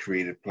Madden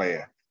created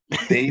player.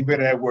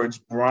 David Edwards,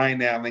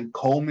 Brian Allen,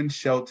 Coleman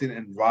Shelton,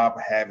 and Rob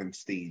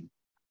Havenstein.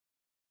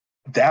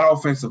 That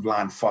offensive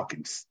line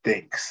fucking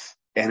stinks,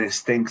 and it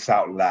stinks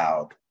out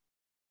loud.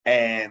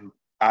 And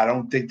I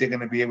don't think they're going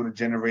to be able to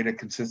generate a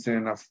consistent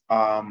enough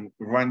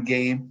run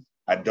game.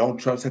 I don't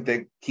trust that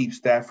they keep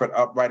Stafford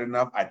upright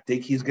enough. I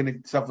think he's going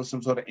to suffer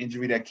some sort of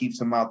injury that keeps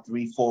him out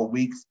 3-4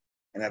 weeks,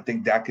 and I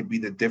think that could be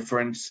the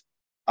difference.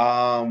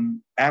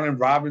 Allen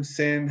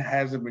Robinson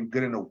hasn't been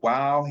good in a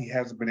while. He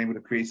hasn't been able to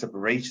create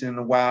separation in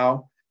a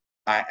while.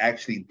 I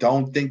actually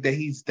don't think that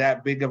he's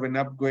that big of an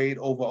upgrade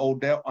over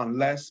Odell,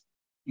 unless,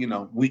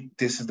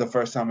 this is the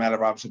first time Allen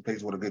Robinson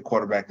plays with a good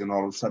quarterback, and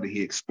all of a sudden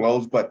he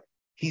explodes. But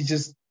he's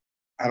just,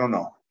 I don't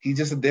know. He's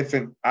just a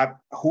different.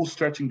 Who's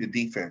stretching the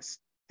defense?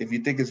 If you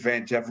think it's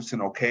Van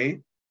Jefferson, okay,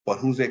 but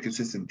who's their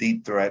consistent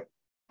deep threat?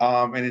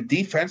 And then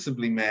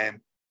defensively, man.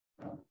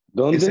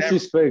 Don't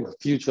disrespect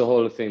future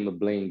Hall of Famer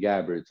Blaine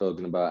Gabbert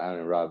talking about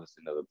Allen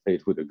Robinson never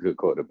played with a good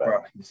quarterback.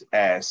 Bro, his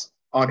ass.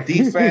 On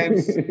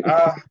defense,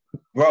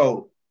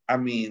 bro,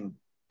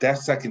 that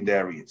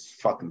secondary is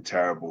fucking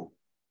terrible.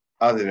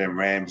 Other than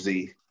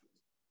Ramsey,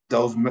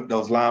 those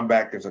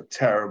linebackers are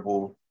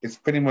terrible. It's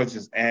pretty much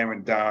just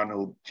Aaron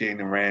Donald,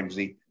 Jalen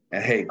Ramsey,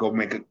 and hey, go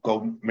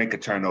make a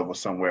turnover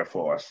somewhere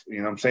for us. You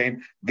know what I'm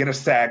saying? Get a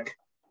sack.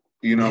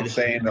 You know what I'm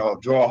saying? Or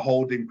draw a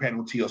holding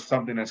penalty or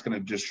something that's going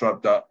to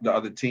disrupt the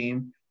other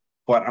team.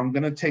 But I'm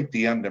going to take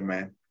the under,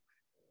 man.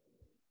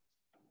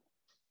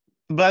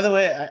 By the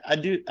way,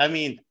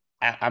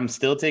 I'm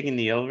still taking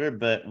the over,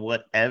 but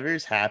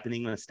whatever's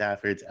happening with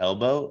Stafford's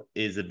elbow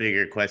is a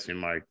bigger question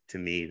mark to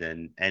me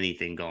than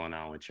anything going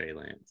on with Trey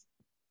Lance.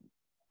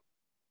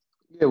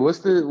 Yeah, what's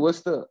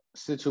the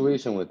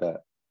situation with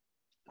that?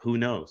 Who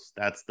knows?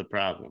 That's the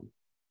problem.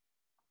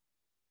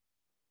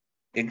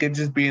 It could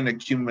just be an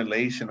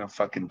accumulation of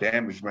fucking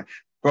damage, man.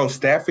 Bro,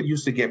 Stafford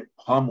used to get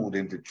pummeled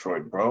in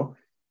Detroit, bro.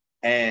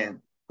 And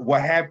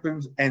what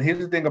happens, and here's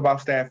the thing about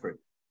Stafford.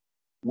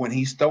 When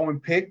he's throwing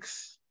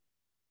picks,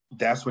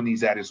 that's when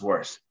he's at his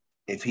worst.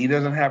 If he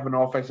doesn't have an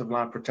offensive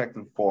line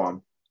protecting for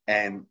him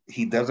and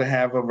he doesn't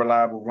have a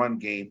reliable run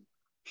game,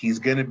 he's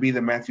going to be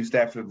the Matthew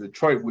Stafford of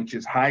Detroit, which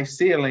is high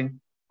ceiling,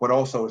 but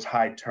also is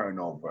high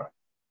turnover.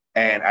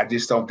 And I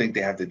just don't think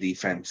they have the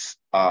defense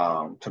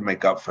to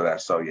make up for that.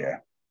 So, yeah.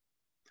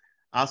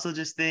 I also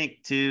just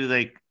think, too,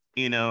 like,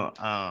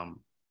 the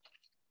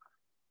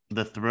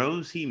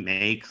throws he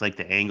makes, like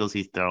the angles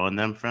he's throwing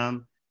them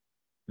from,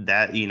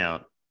 that,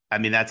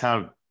 that's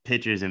how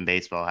pitchers in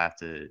baseball have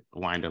to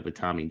wind up with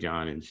Tommy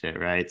John and shit,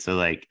 right? So,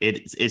 like,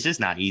 it's just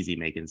not easy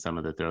making some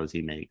of the throws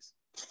he makes.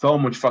 So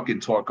much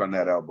fucking torque on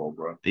that elbow,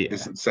 bro. Yeah.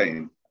 It's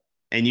insane.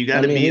 And you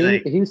got to be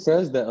like... He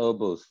says the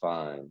elbow's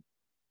fine.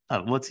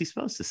 What's he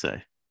supposed to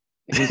say?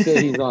 He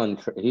said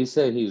he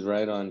said he's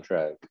right on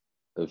track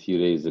a few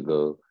days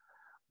ago.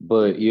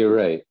 But you're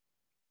right.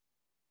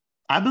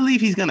 I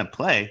believe he's going to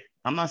play.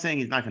 I'm not saying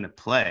he's not going to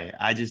play.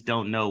 I just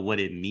don't know what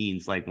it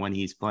means, like, when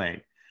he's playing.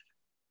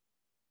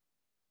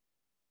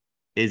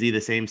 Is he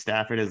the same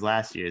Stafford as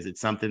last year? Is it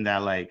something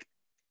that, like,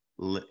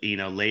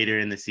 later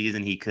in the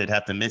season he could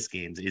have to miss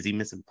games? Is he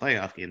missing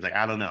playoff games? Like,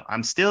 I don't know.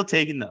 I'm still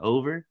taking the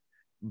over,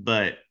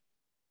 but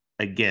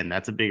again,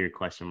 that's a bigger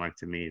question mark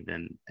to me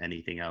than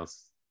anything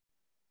else.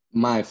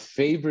 My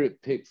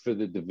favorite pick for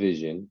the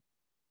division,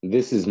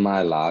 this is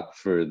my lock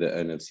for the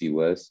NFC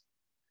West.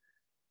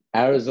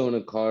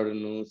 Arizona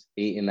Cardinals,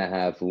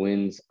 8.5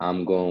 wins.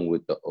 I'm going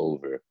with the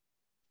over.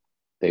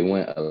 They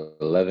went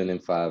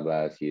 11-5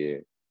 last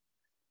year.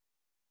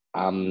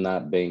 I'm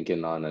not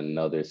banking on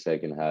another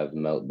second half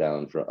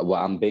meltdown.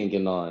 I'm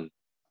banking on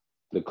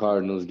the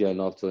Cardinals getting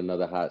off to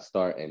another hot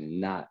start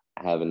and not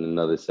having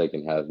another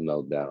second half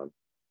meltdown.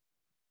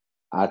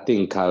 I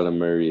think Kyler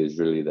Murray is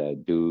really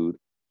that dude.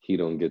 He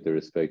don't get the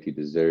respect he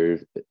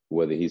deserves,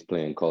 whether he's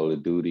playing Call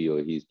of Duty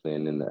or he's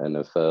playing in the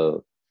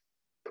NFL.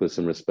 Put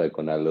some respect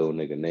on that little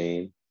nigga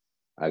name.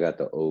 I got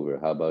the over.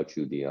 How about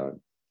you, Dion?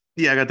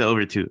 Yeah, I got the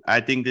over too. I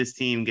think this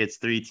team gets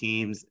 3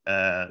 teams,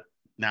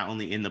 not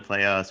only in the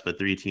playoffs, but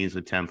 3 teams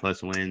with 10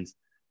 plus wins,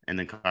 and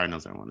the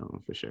Cardinals are one of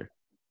them for sure.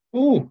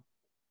 Ooh,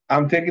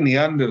 I'm taking the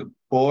under,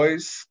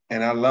 boys,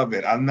 and I love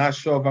it. I'm not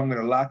sure if I'm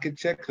going to lock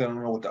it yet because I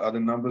don't know what the other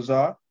numbers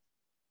are.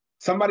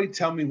 Somebody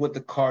tell me what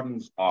the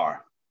Cardinals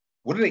are.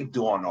 What do they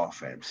do on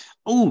offense?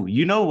 Oh,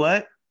 you know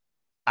what?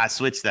 I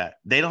switched that.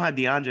 They don't have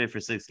DeAndre for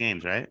 6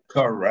 games, right?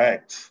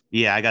 Correct.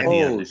 Yeah, I got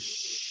the under.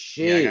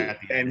 Shit. Yeah, I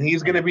got the under. And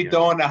he's going to be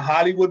throwing to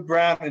Hollywood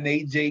Brown and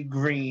A.J.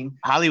 Green.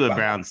 Hollywood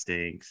Brown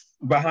stinks.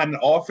 Behind the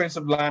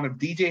offensive line of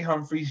DJ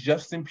Humphries,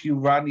 Justin Pugh,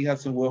 Rodney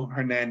Hudson, Will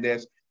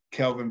Hernandez,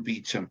 Kelvin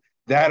Beachum.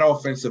 That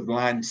offensive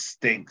line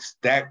stinks.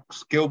 That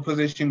skill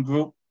position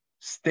group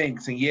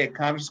stinks. And yeah,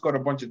 Connor scored a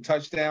bunch of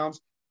touchdowns,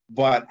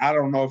 but I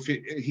don't know if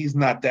he's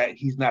not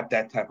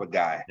that type of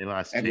guy. They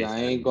lost. Yeah, I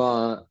ain't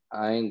gonna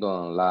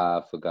lie.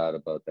 I forgot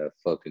about that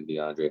fucking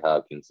DeAndre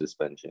Hopkins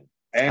suspension.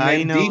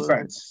 And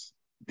then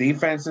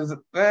defense is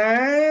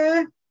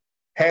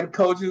head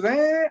coaches.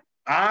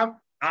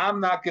 I'm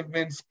not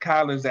convinced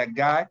Kyler's that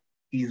guy.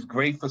 He's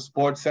great for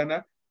Sports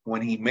Center.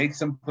 When he makes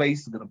some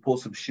plays, he's gonna pull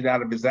some shit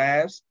out of his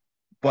ass.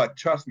 But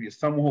trust me, as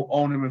someone who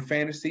owned him in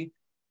fantasy,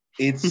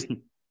 it's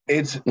boom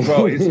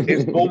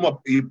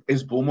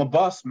or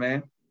bust,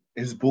 man.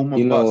 It's boom or bust.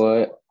 You know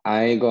what?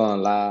 I ain't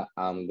gonna lie.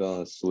 I'm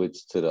gonna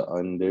switch to the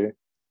under,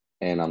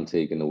 and I'm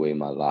taking away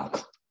my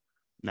lock.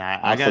 Nah,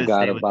 I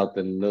forgot about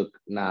the Nook.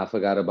 I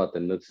forgot about the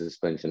Nook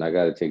suspension. I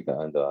gotta take the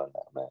under on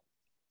that, man.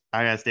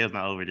 I gotta stay with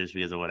my over just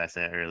because of what I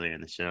said earlier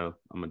in the show.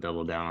 I'm gonna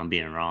double down on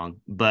being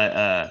wrong.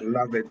 But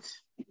love it.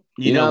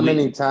 You know how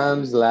many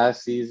times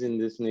last season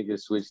this nigga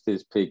switched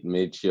his pick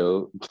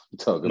mid-show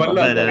talking about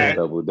that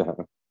double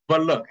down.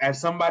 But look, as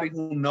somebody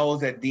who knows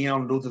that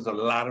Dion loses a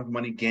lot of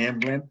money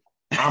gambling,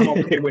 I'm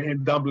okay with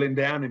him doubling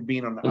down and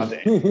being on the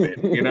other end of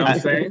it. You know what I'm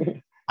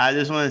saying? I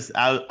just want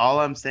to. All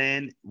I'm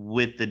saying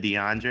with the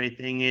DeAndre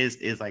thing is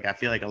like I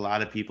feel like a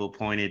lot of people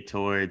pointed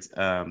towards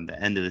the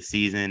end of the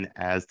season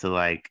as to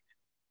like,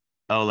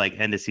 oh, like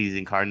end of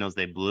season Cardinals,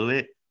 they blew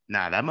it.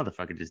 Nah, that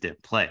motherfucker just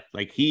didn't play.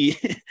 Like he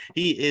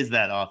is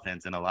that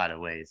offense in a lot of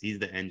ways. He's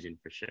the engine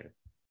for sure.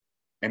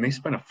 And they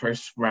spent a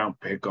first-round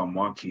pick on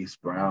Marquise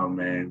Brown,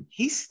 man.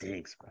 He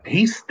stinks, bro.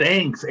 He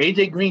stinks.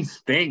 AJ Green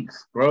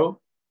stinks,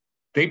 bro.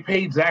 They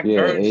paid Zach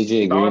Ertz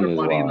AJ Green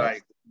money, wild.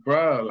 like,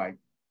 bro, like,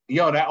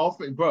 yo, that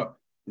offense, bro.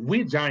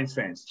 We Giants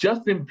fans.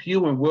 Justin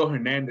Pugh and Will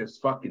Hernandez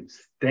fucking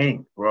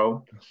stink,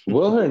 bro.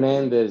 Will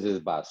Hernandez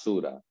is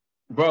basura.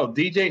 Bro,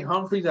 DJ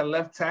Humphries at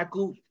left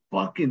tackle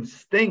fucking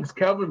stinks.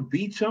 Kelvin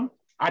Beachum,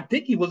 I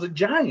think he was a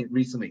Giant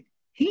recently.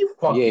 He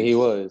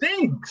fucking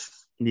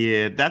stinks.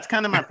 Yeah, that's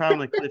kind of my problem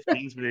with Cliff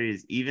Kingsbury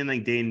is even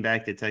like dating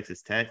back to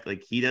Texas Tech,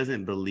 like he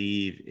doesn't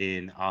believe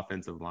in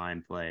offensive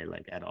line play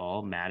like at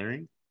all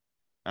mattering.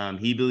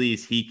 He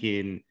believes he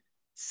can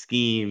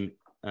scheme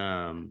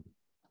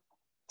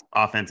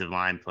offensive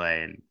line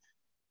play, and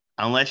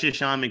unless you're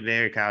Sean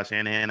McVay or Kyle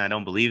Shanahan, I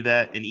don't believe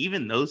that. And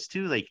even those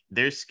two, like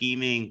they're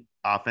scheming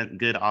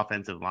good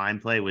offensive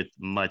line play with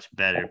much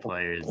better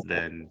players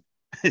than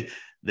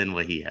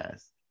what he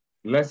has.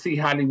 Let's see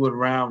Hollywood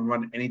Brown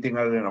run anything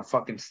other than a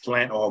fucking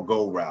slant or a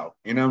go route.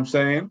 You know what I'm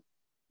saying?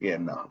 Yeah,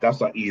 no,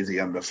 that's an easy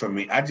under for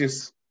me.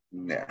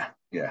 Yeah.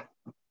 All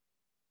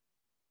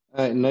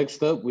right,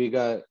 next up, we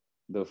got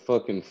the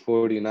fucking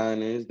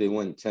 49ers. They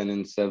went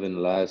 10-7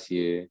 last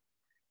year.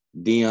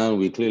 Dion,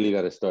 we clearly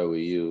got to start with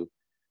you.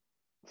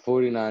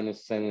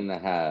 49ers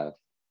 10.5.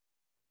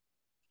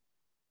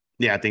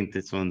 Yeah, I think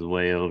this one's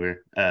way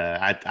over.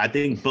 I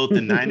think both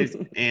the Niners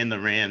and the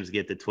Rams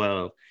get to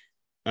 12.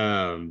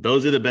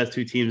 Those are the best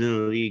 2 teams in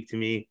the league to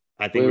me.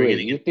 I think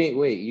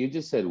you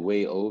just said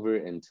way over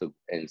and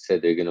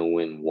said they're gonna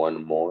win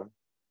one more.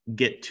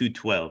 Get to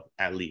 12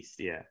 at least,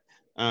 yeah.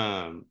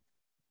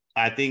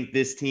 I think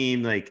this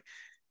team, like,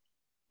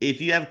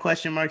 if you have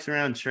question marks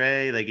around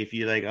Trey, like if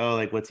you're like, oh,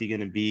 like what's he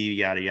gonna be,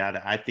 yada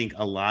yada. I think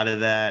a lot of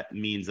that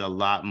means a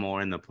lot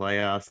more in the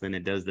playoffs than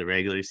it does the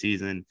regular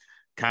season.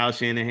 Kyle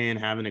Shanahan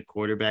having a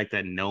quarterback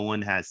that no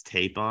one has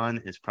tape on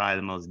is probably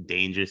the most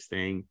dangerous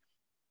thing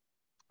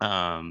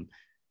the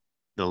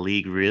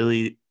league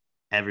really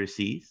ever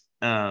sees.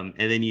 And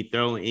then you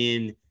throw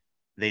in,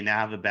 they now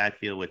have a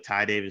backfield with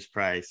Ty Davis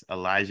Price,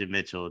 Elijah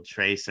Mitchell,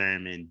 Trey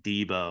Sermon,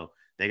 Debo.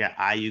 They got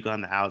Ayuk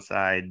on the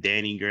outside.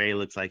 Danny Gray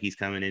looks like he's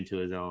coming into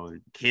his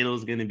own.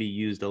 Kittle's going to be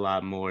used a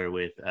lot more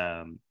with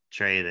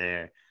Trey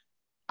there.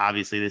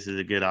 Obviously, this is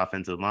a good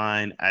offensive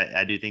line.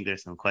 I do think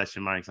there's some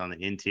question marks on the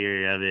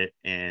interior of it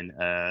and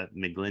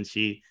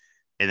McGlinchey.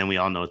 And then we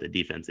all know what the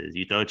defense is.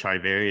 You throw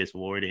Charvarius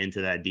Ward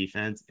into that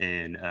defense,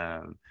 and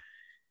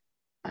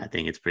I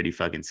think it's pretty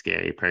fucking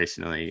scary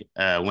personally.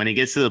 When it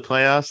gets to the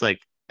playoffs,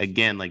 like,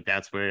 again, like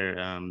that's where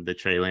the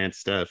Trey Lance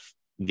stuff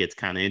gets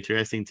kind of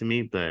interesting to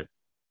me. But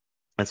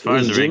as far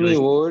as the Jimmy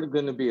Ward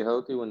going to be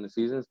healthy when the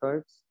season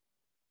starts?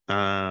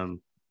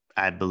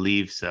 I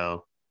believe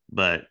so.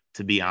 But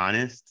to be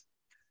honest,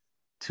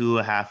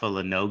 Tua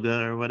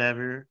Lanoga or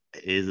whatever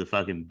is a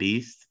fucking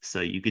beast.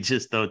 So you could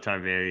just throw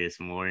Tarvarius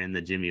Moore in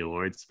the Jimmy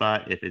Ward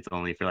spot if it's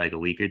only for like a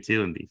week or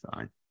two and be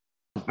fine.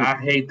 I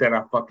hate that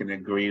I fucking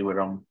agree with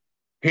him.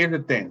 Here's the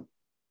thing.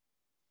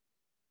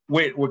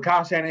 With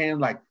Kyle Shanahan,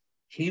 like,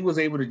 he was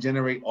able to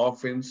generate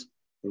offense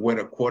with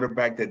a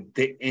quarterback that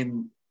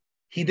didn't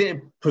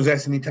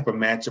possess any type of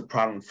matchup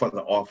problem for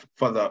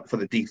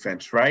the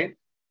defense, right?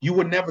 You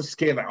would never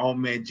scare like, oh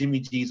man, Jimmy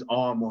G's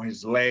arm or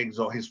his legs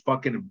or his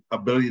fucking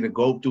ability to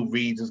go through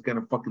reads is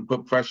gonna fucking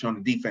put pressure on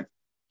the defense.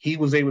 He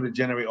was able to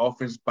generate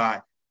offense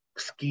by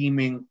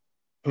scheming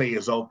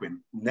players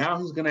open. Now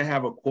he's gonna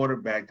have a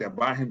quarterback that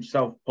by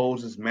himself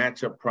poses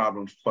matchup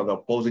problems for the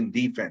opposing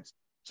defense.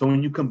 So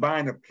when you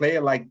combine a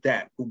player like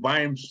that, who by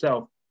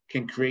himself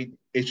can create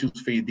issues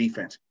for your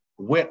defense,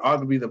 with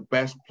arguably the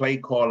best play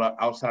caller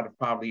outside of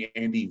probably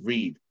Andy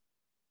Reid,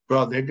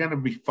 bro, they're gonna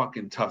be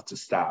fucking tough to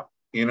stop.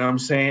 You know what I'm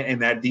saying?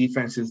 And that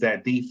defense is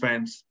that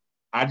defense.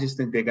 I just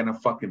think they're going to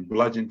fucking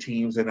bludgeon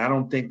teams. And I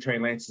don't think Trey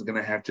Lance is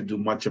going to have to do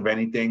much of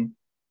anything.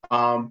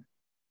 But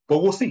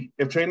we'll see.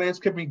 If Trey Lance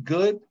can be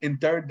good in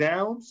third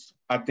downs,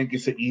 I think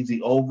it's an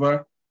easy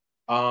over.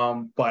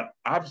 But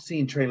I've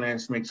seen Trey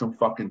Lance make some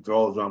fucking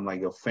throws where I'm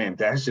like, yo, fam,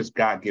 that's just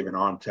God-given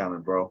arm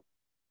talent, bro.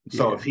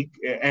 So if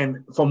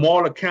and from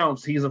all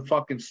accounts, he's a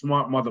fucking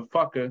smart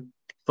motherfucker.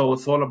 So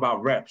it's all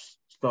about reps.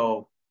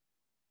 So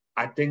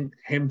I think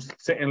him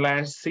sitting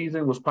last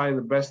season was probably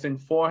the best thing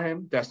for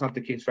him. That's not the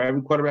case for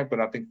every quarterback,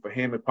 but I think for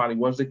him, it probably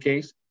was the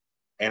case.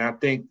 And I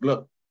think,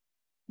 look,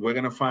 we're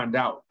going to find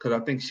out because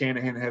I think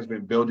Shanahan has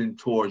been building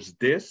towards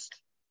this.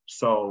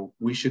 So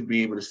we should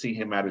be able to see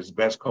him at his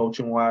best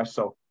coaching-wise.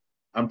 So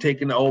I'm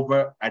taking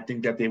over. I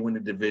think that they win the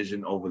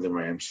division over the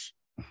Rams.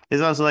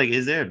 It's also like,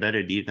 is there a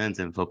better defense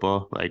in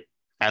football? Like,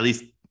 at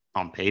least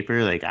on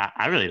paper, like,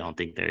 I really don't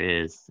think there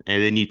is.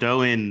 And then you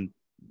throw in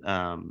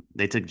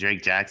they took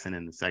Drake Jackson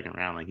in the second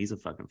round. Like, he's a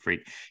fucking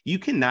freak. You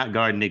cannot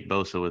guard Nick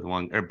Bosa with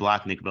one or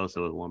block Nick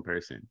Bosa with one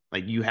person.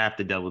 Like, you have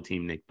to double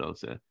team Nick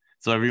Bosa.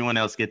 So everyone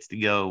else gets to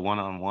go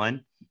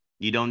one-on-one.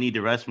 You don't need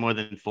to rush more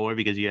than 4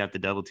 because you have to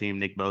double team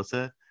Nick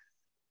Bosa.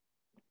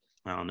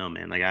 I don't know,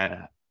 man. Like,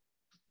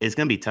 it's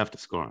going to be tough to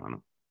score on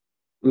him.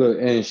 Look,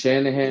 and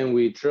Shanahan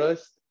we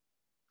trust.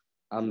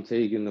 I'm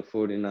taking the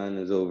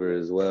 49ers over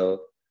as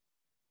well.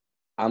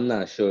 I'm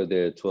not sure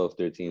they're a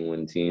 12-13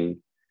 win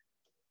team.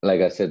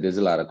 Like I said, there's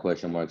a lot of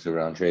question marks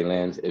around Trey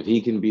Lance. If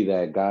he can be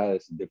that guy,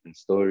 it's a different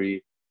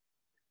story.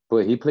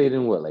 But he played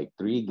in,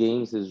 3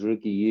 games his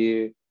rookie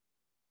year?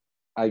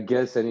 I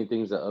guess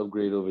anything's an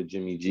upgrade over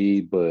Jimmy G,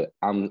 but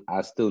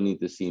I still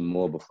need to see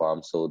more before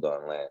I'm sold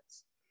on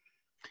Lance.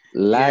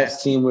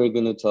 Last team we're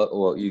going to talk –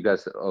 well, you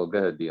guys – go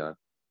ahead, Dion.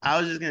 I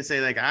was just going to say,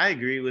 like, I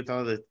agree with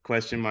all the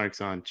question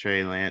marks on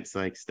Trey Lance,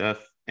 like,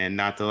 stuff, and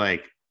not to,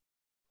 like,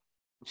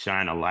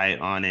 shine a light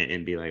on it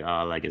and be like,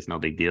 oh, like, it's no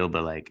big deal,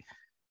 but, like,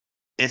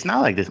 it's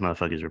not like this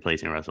motherfucker is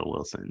replacing Russell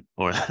Wilson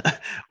or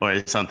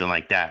something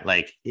like that.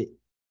 Like,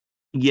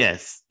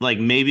 yes, like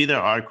maybe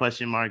there are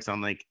question marks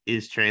on like,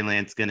 is Trey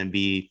Lance going to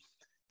be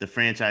the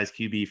franchise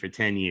QB for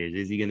 10 years?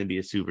 Is he going to be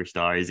a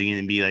superstar? Is he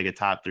going to be like a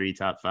top 3,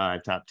 top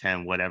 5, top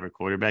 10, whatever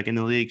quarterback in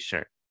the league?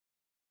 Sure.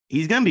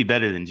 He's going to be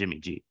better than Jimmy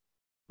G.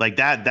 Like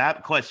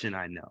that question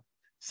I know.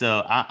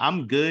 So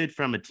I'm good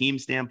from a team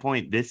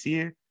standpoint this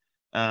year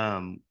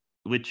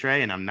with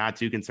Trey, and I'm not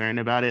too concerned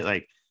about it.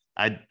 Like,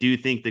 I do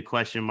think the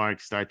question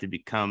marks start to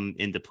come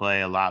into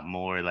play a lot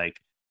more like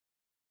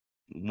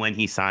when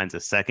he signs a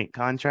second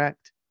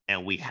contract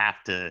and we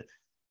have to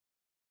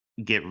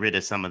get rid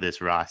of some of this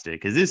roster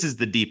because this is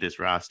the deepest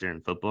roster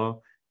in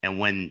football. And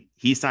when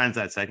he signs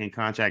that second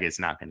contract, it's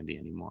not going to be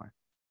anymore.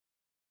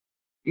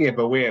 Yeah,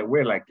 but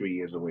we're like 3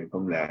 years away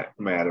from that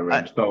matter.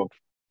 So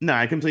no,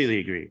 I completely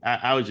agree.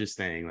 I was just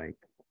saying, like,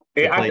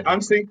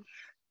 I'm saying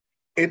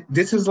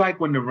this is like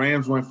when the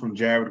Rams went from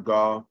Jared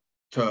Goff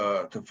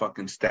to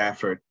fucking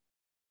Stafford.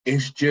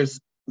 It's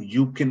just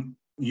you can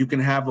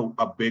have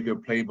a bigger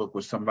playbook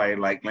with somebody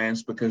like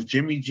Lance because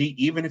Jimmy G,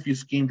 even if you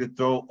scheme to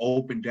throw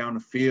open down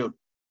the field,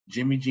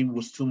 Jimmy G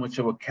was too much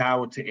of a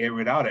coward to air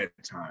it out at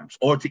times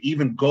or to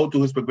even go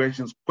through his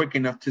progressions quick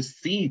enough to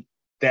see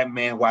that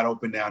man wide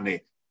open down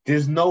there.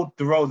 There's no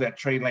throw that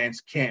Trey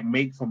Lance can't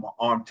make from an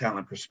arm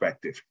talent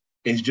perspective.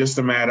 It's just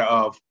a matter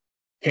of,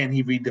 can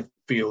he read the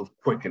field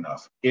quick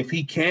enough? If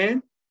he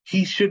can,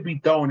 he should be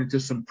throwing into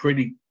some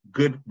pretty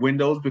good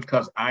windows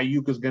because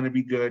Ayuk is going to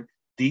be good.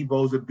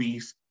 Debo's a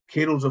beast.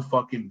 Kittle's a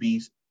fucking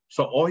beast.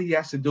 So all he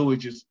has to do is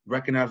just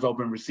recognize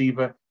open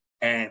receiver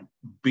and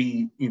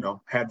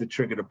have the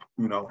trigger to,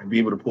 and be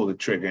able to pull the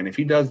trigger. And if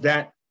he does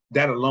that,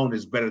 that alone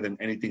is better than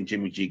anything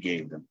Jimmy G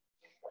gave them.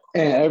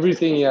 And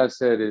everything y'all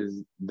said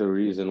is the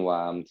reason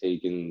why I'm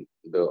taking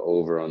the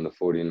over on the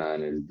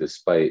 49ers,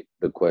 despite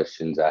the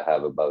questions I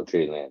have about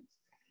Trey Lance.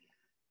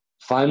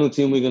 Final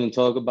team we're going to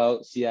talk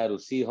about, Seattle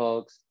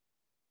Seahawks.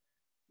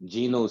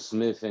 Geno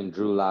Smith and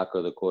Drew Lock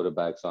are the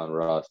quarterbacks on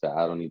roster.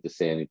 I don't need to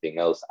say anything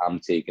else. I'm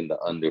taking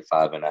the under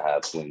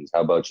 5.5 wins.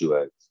 How about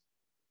you, X?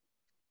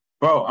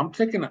 Bro, I'm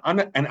taking the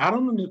under, and I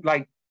don't know,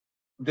 like,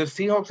 the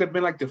Seahawks have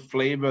been like the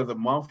flavor of the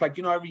month. Like,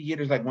 every year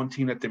there's like one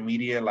team that the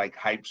media like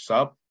hypes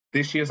up.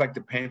 This year's like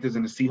the Panthers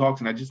and the Seahawks,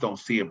 and I just don't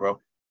see it, bro.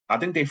 I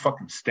think they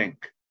fucking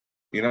stink.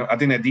 I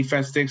think that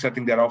defense stinks. I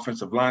think that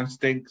offensive line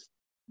stinks.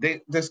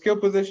 The skill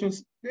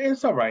positions,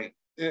 it's all right.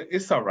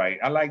 It's all right.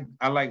 I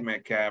like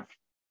Metcalf.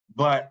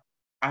 But,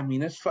 I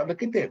mean,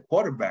 look at their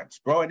quarterbacks,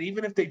 bro. And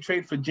even if they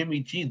trade for Jimmy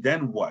G,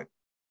 then what?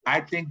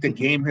 I think the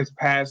game has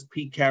passed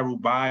Pete Carroll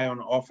by on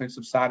the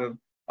offensive side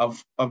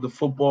of the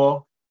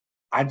football.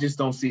 I just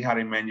don't see how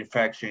they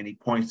manufacture any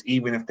points,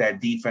 even if that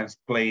defense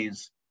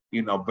plays,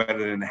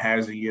 better than it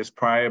has in years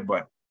prior.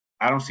 But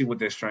I don't see what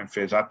their strength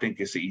is. I think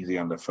it's an easy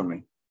under for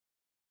me.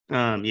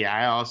 Yeah,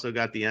 I also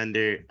got the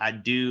under. I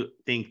do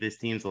think this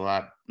team's a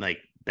lot like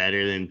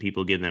better than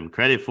people give them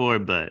credit for,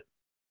 but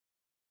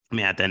I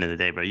mean, at the end of the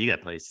day, bro, you got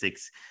to play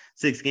six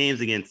games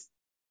against.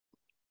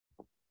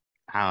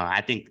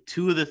 I think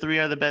 2 of the 3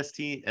 are the best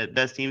teams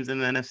in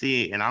the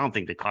NFC, and I don't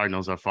think the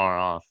Cardinals are far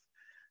off.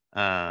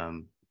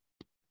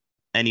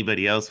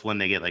 Anybody else when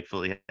they get like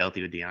fully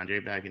healthy with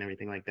DeAndre back and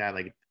everything like that,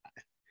 like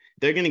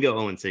they're gonna go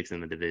 0-6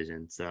 in the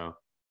division. So,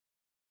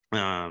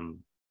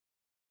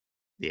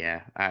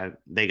 yeah,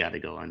 they got to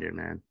go under,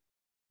 man.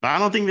 But I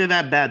don't think they're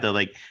that bad though.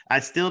 Like, I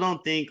still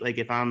don't think like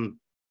if I'm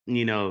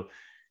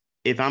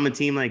a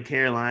team like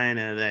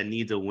Carolina that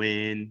needs a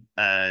win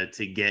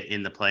to get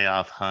in the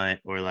playoff hunt,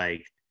 or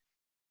like,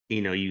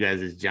 you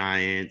guys as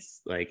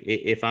Giants, like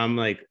if I'm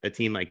like a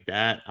team like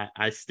that,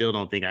 I still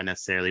don't think I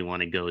necessarily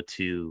want to go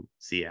to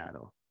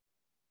Seattle.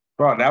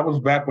 Bro, that was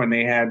back when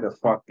they had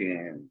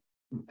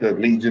the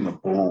Legion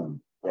of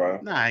Boom, bro.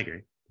 No, I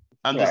agree.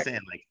 I'm just saying,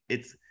 like,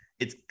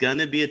 it's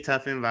gonna be a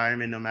tough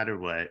environment no matter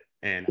what.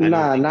 And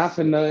not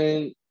for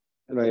nothing.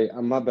 Like,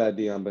 my bad,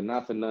 Dion, but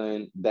not for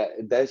nothing.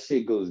 That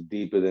shit goes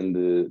deeper than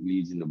the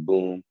Legion of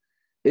Boom.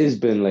 It's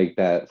been like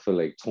that for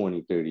like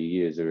 20, 30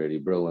 years already,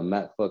 bro. When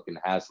Matt fucking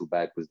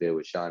Hasselbeck was there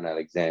with Sean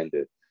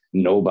Alexander,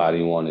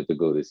 nobody wanted to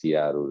go to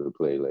Seattle to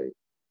play. Like,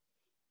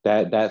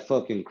 that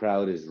fucking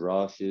crowd is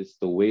raucous.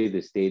 The way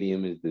the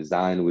stadium is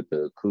designed with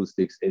the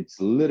acoustics,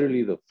 it's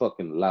literally the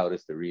fucking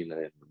loudest arena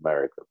in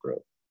America,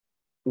 bro.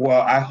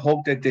 Well, I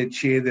hope that they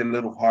cheer their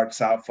little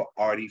hearts out for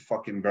Artie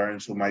fucking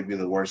Burns, who might be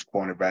the worst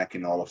cornerback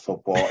in all of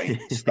football, and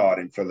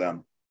starting for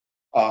them.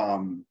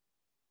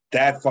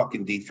 That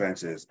fucking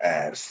defense is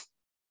ass.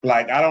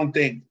 Like, I don't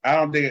think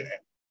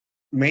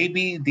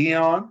maybe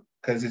Dion,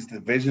 because it's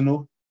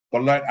divisional,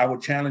 but like, I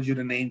would challenge you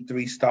to name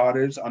 3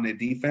 starters on their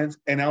defense.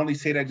 And I only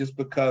say that just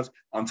because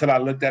until I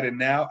looked at it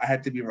now, I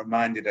had to be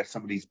reminded that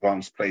some of these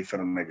bums play for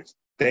them niggas.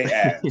 They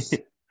ass.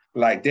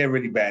 Like, they're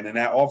really bad. And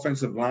that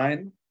offensive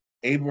line,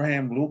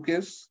 Abraham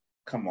Lucas,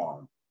 come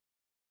on.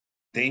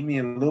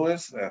 Damian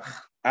Lewis,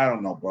 I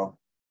don't know, bro.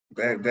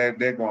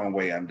 They're going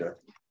way under.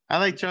 I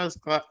like Charles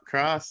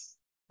Cross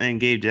and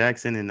Gabe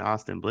Jackson and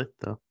Austin Blitt,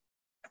 though.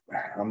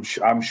 I'm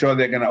sure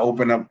they're going to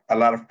open up a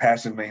lot of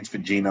passing lanes for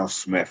Geno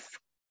Smith.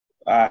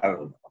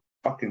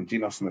 Fucking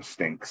Geno Smith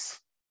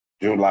stinks.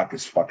 Drew Lock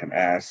is fucking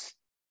ass.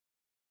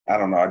 I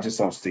don't know. I just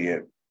don't see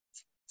it.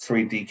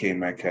 Free DK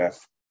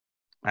Metcalf.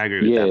 I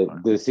agree with that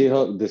part.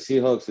 The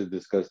Seahawks are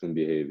disgusting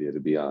behavior,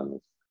 to be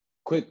honest.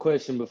 Quick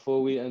question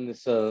before we end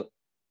this up.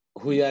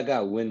 Who y'all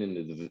got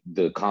winning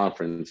the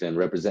conference and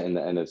representing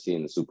the NFC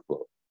in the Super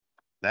Bowl?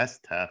 That's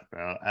tough,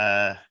 bro.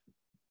 I'm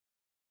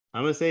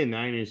going to say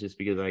Niners just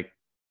because, like,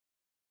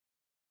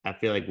 I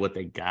feel like what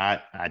they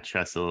got, I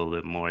trust a little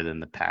bit more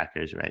than the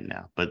Packers right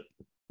now,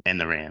 and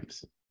the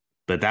Rams.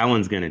 But that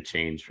one's going to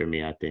change for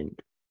me, I think.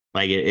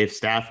 Like, if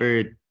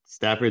Stafford's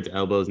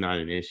elbow is not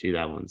an issue,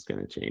 that one's going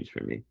to change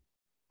for me.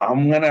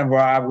 I'm going to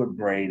ride with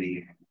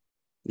Brady.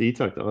 You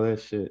talked all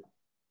that shit.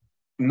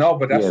 No,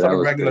 but that's for the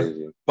regular.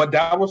 Crazy. But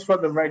that was for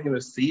the regular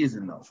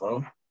season, though,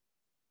 bro.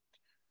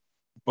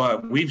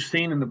 But we've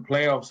seen in the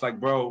playoffs,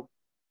 like, bro,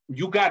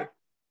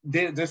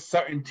 there's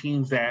certain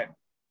teams that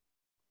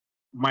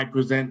might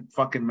present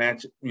fucking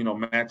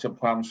matchup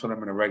problems for them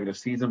in the regular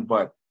season.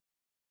 But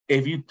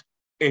if you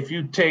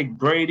take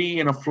Brady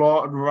in a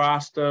flawed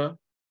roster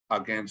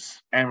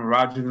against Aaron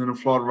Rodgers in a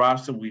flawed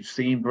roster, we've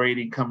seen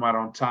Brady come out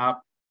on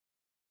top.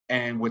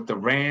 And with the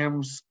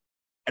Rams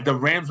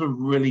were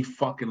really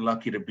fucking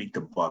lucky to beat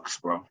the Bucks,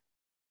 bro.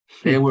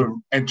 They were,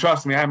 and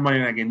trust me, I had money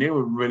in that game. They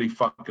were really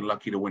fucking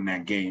lucky to win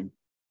that game.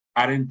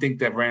 I didn't think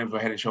that Rams were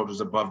head and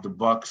shoulders above the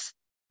Bucks.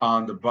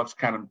 The Bucks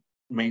kind of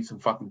made some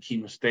fucking key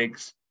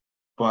mistakes.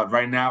 But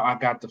right now, I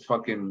got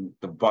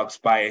the Bucks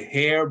by a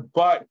hair.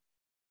 But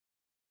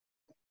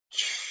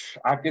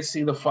I could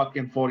see the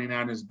fucking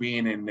 49ers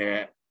being in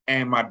there,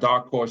 and my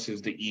dark horse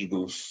is the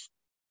Eagles.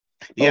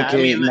 Yeah,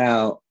 okay, I mean,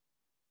 now,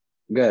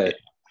 good.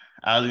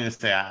 I was gonna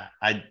say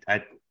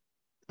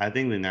I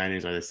think the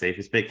Niners are the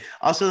safest pick.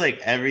 Also, like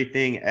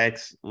everything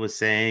X was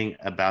saying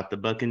about the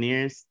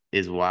Buccaneers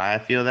is why I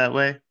feel that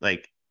way.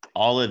 Like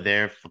all of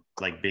their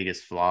like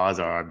biggest flaws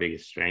are our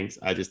biggest strengths.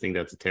 I just think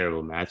that's a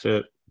terrible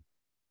matchup.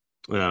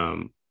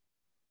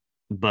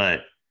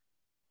 But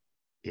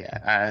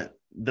yeah,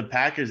 the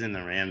Packers and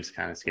the Rams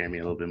kind of scare me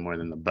a little bit more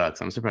than the Bucks.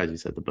 I'm surprised you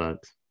said the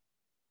Bucks.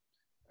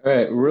 All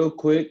right, real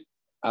quick,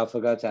 I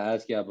forgot to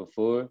ask you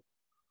before.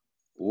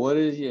 What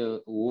is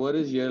your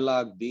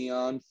lock,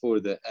 Dion, for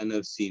the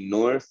NFC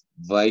North?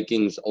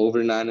 Vikings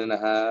over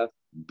 9.5,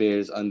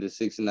 Bears under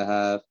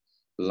 6.5,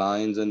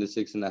 Lions under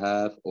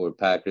 6.5, or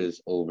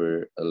Packers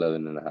over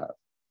 11.5?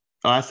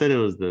 Oh, I said it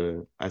was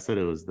the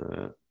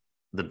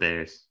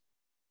Bears.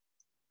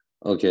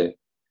 Okay.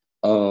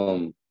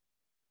 I'm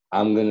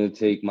gonna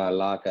take my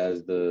lock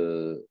as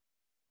the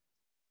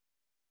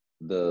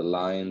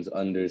Lions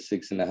under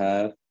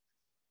 6.5.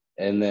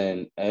 And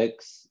then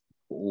X,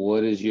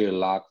 what is your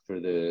lock for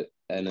the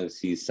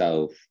NFC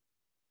South?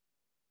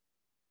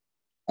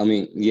 I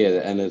mean, yeah,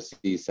 the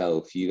NFC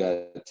South. You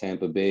got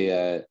Tampa Bay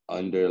at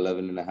under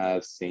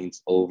 11.5,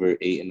 Saints over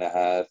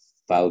 8.5,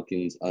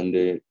 Falcons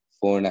under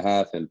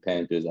 4.5, and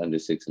Panthers under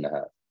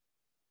 6.5.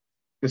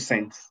 The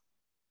Saints.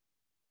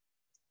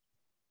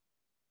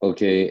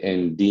 Okay,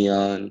 and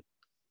Dion,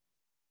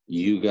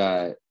 you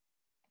got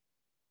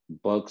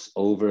Bucks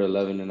over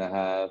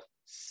 11.5,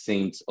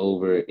 Saints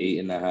over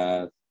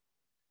 8.5,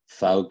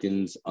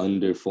 Falcons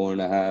under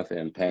 4.5,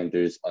 and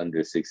Panthers under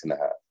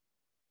 6.5.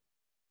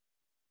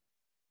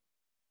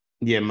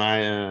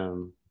 Yeah,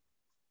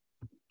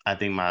 I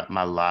think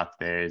my lock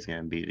there is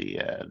gonna be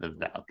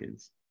the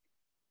Falcons.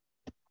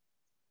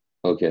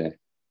 Okay.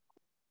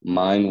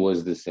 Mine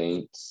was the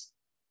Saints.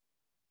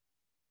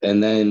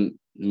 And then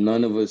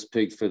none of us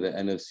picked for the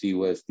NFC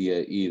West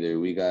yet either.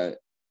 We got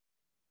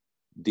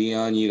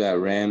Dion, you got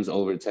Rams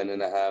over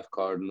 10.5,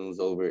 Cardinals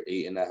over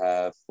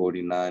 8.5,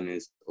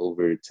 49ers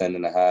over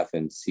 10.5,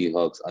 and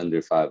Seahawks under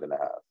 5.5.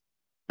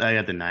 I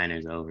got the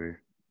Niners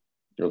over.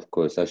 Of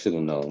course, I should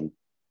have known.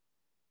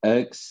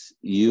 X,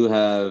 you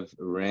have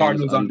Rams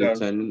Cardinals under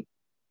 10.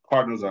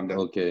 Cardinals under.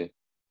 Okay.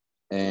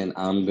 And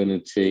I'm gonna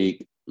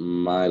take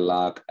my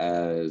lock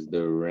as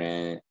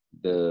the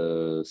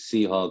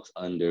Seahawks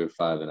under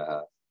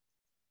 5.5.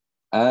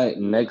 All right,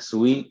 next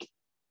week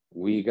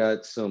we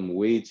got some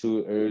way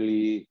too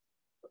early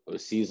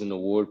season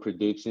award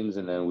predictions,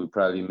 and then we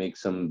probably make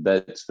some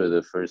bets for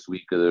the first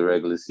week of the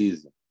regular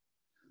season.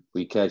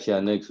 We catch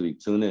y'all next week.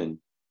 Tune in.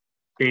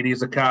 KD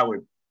is a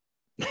coward.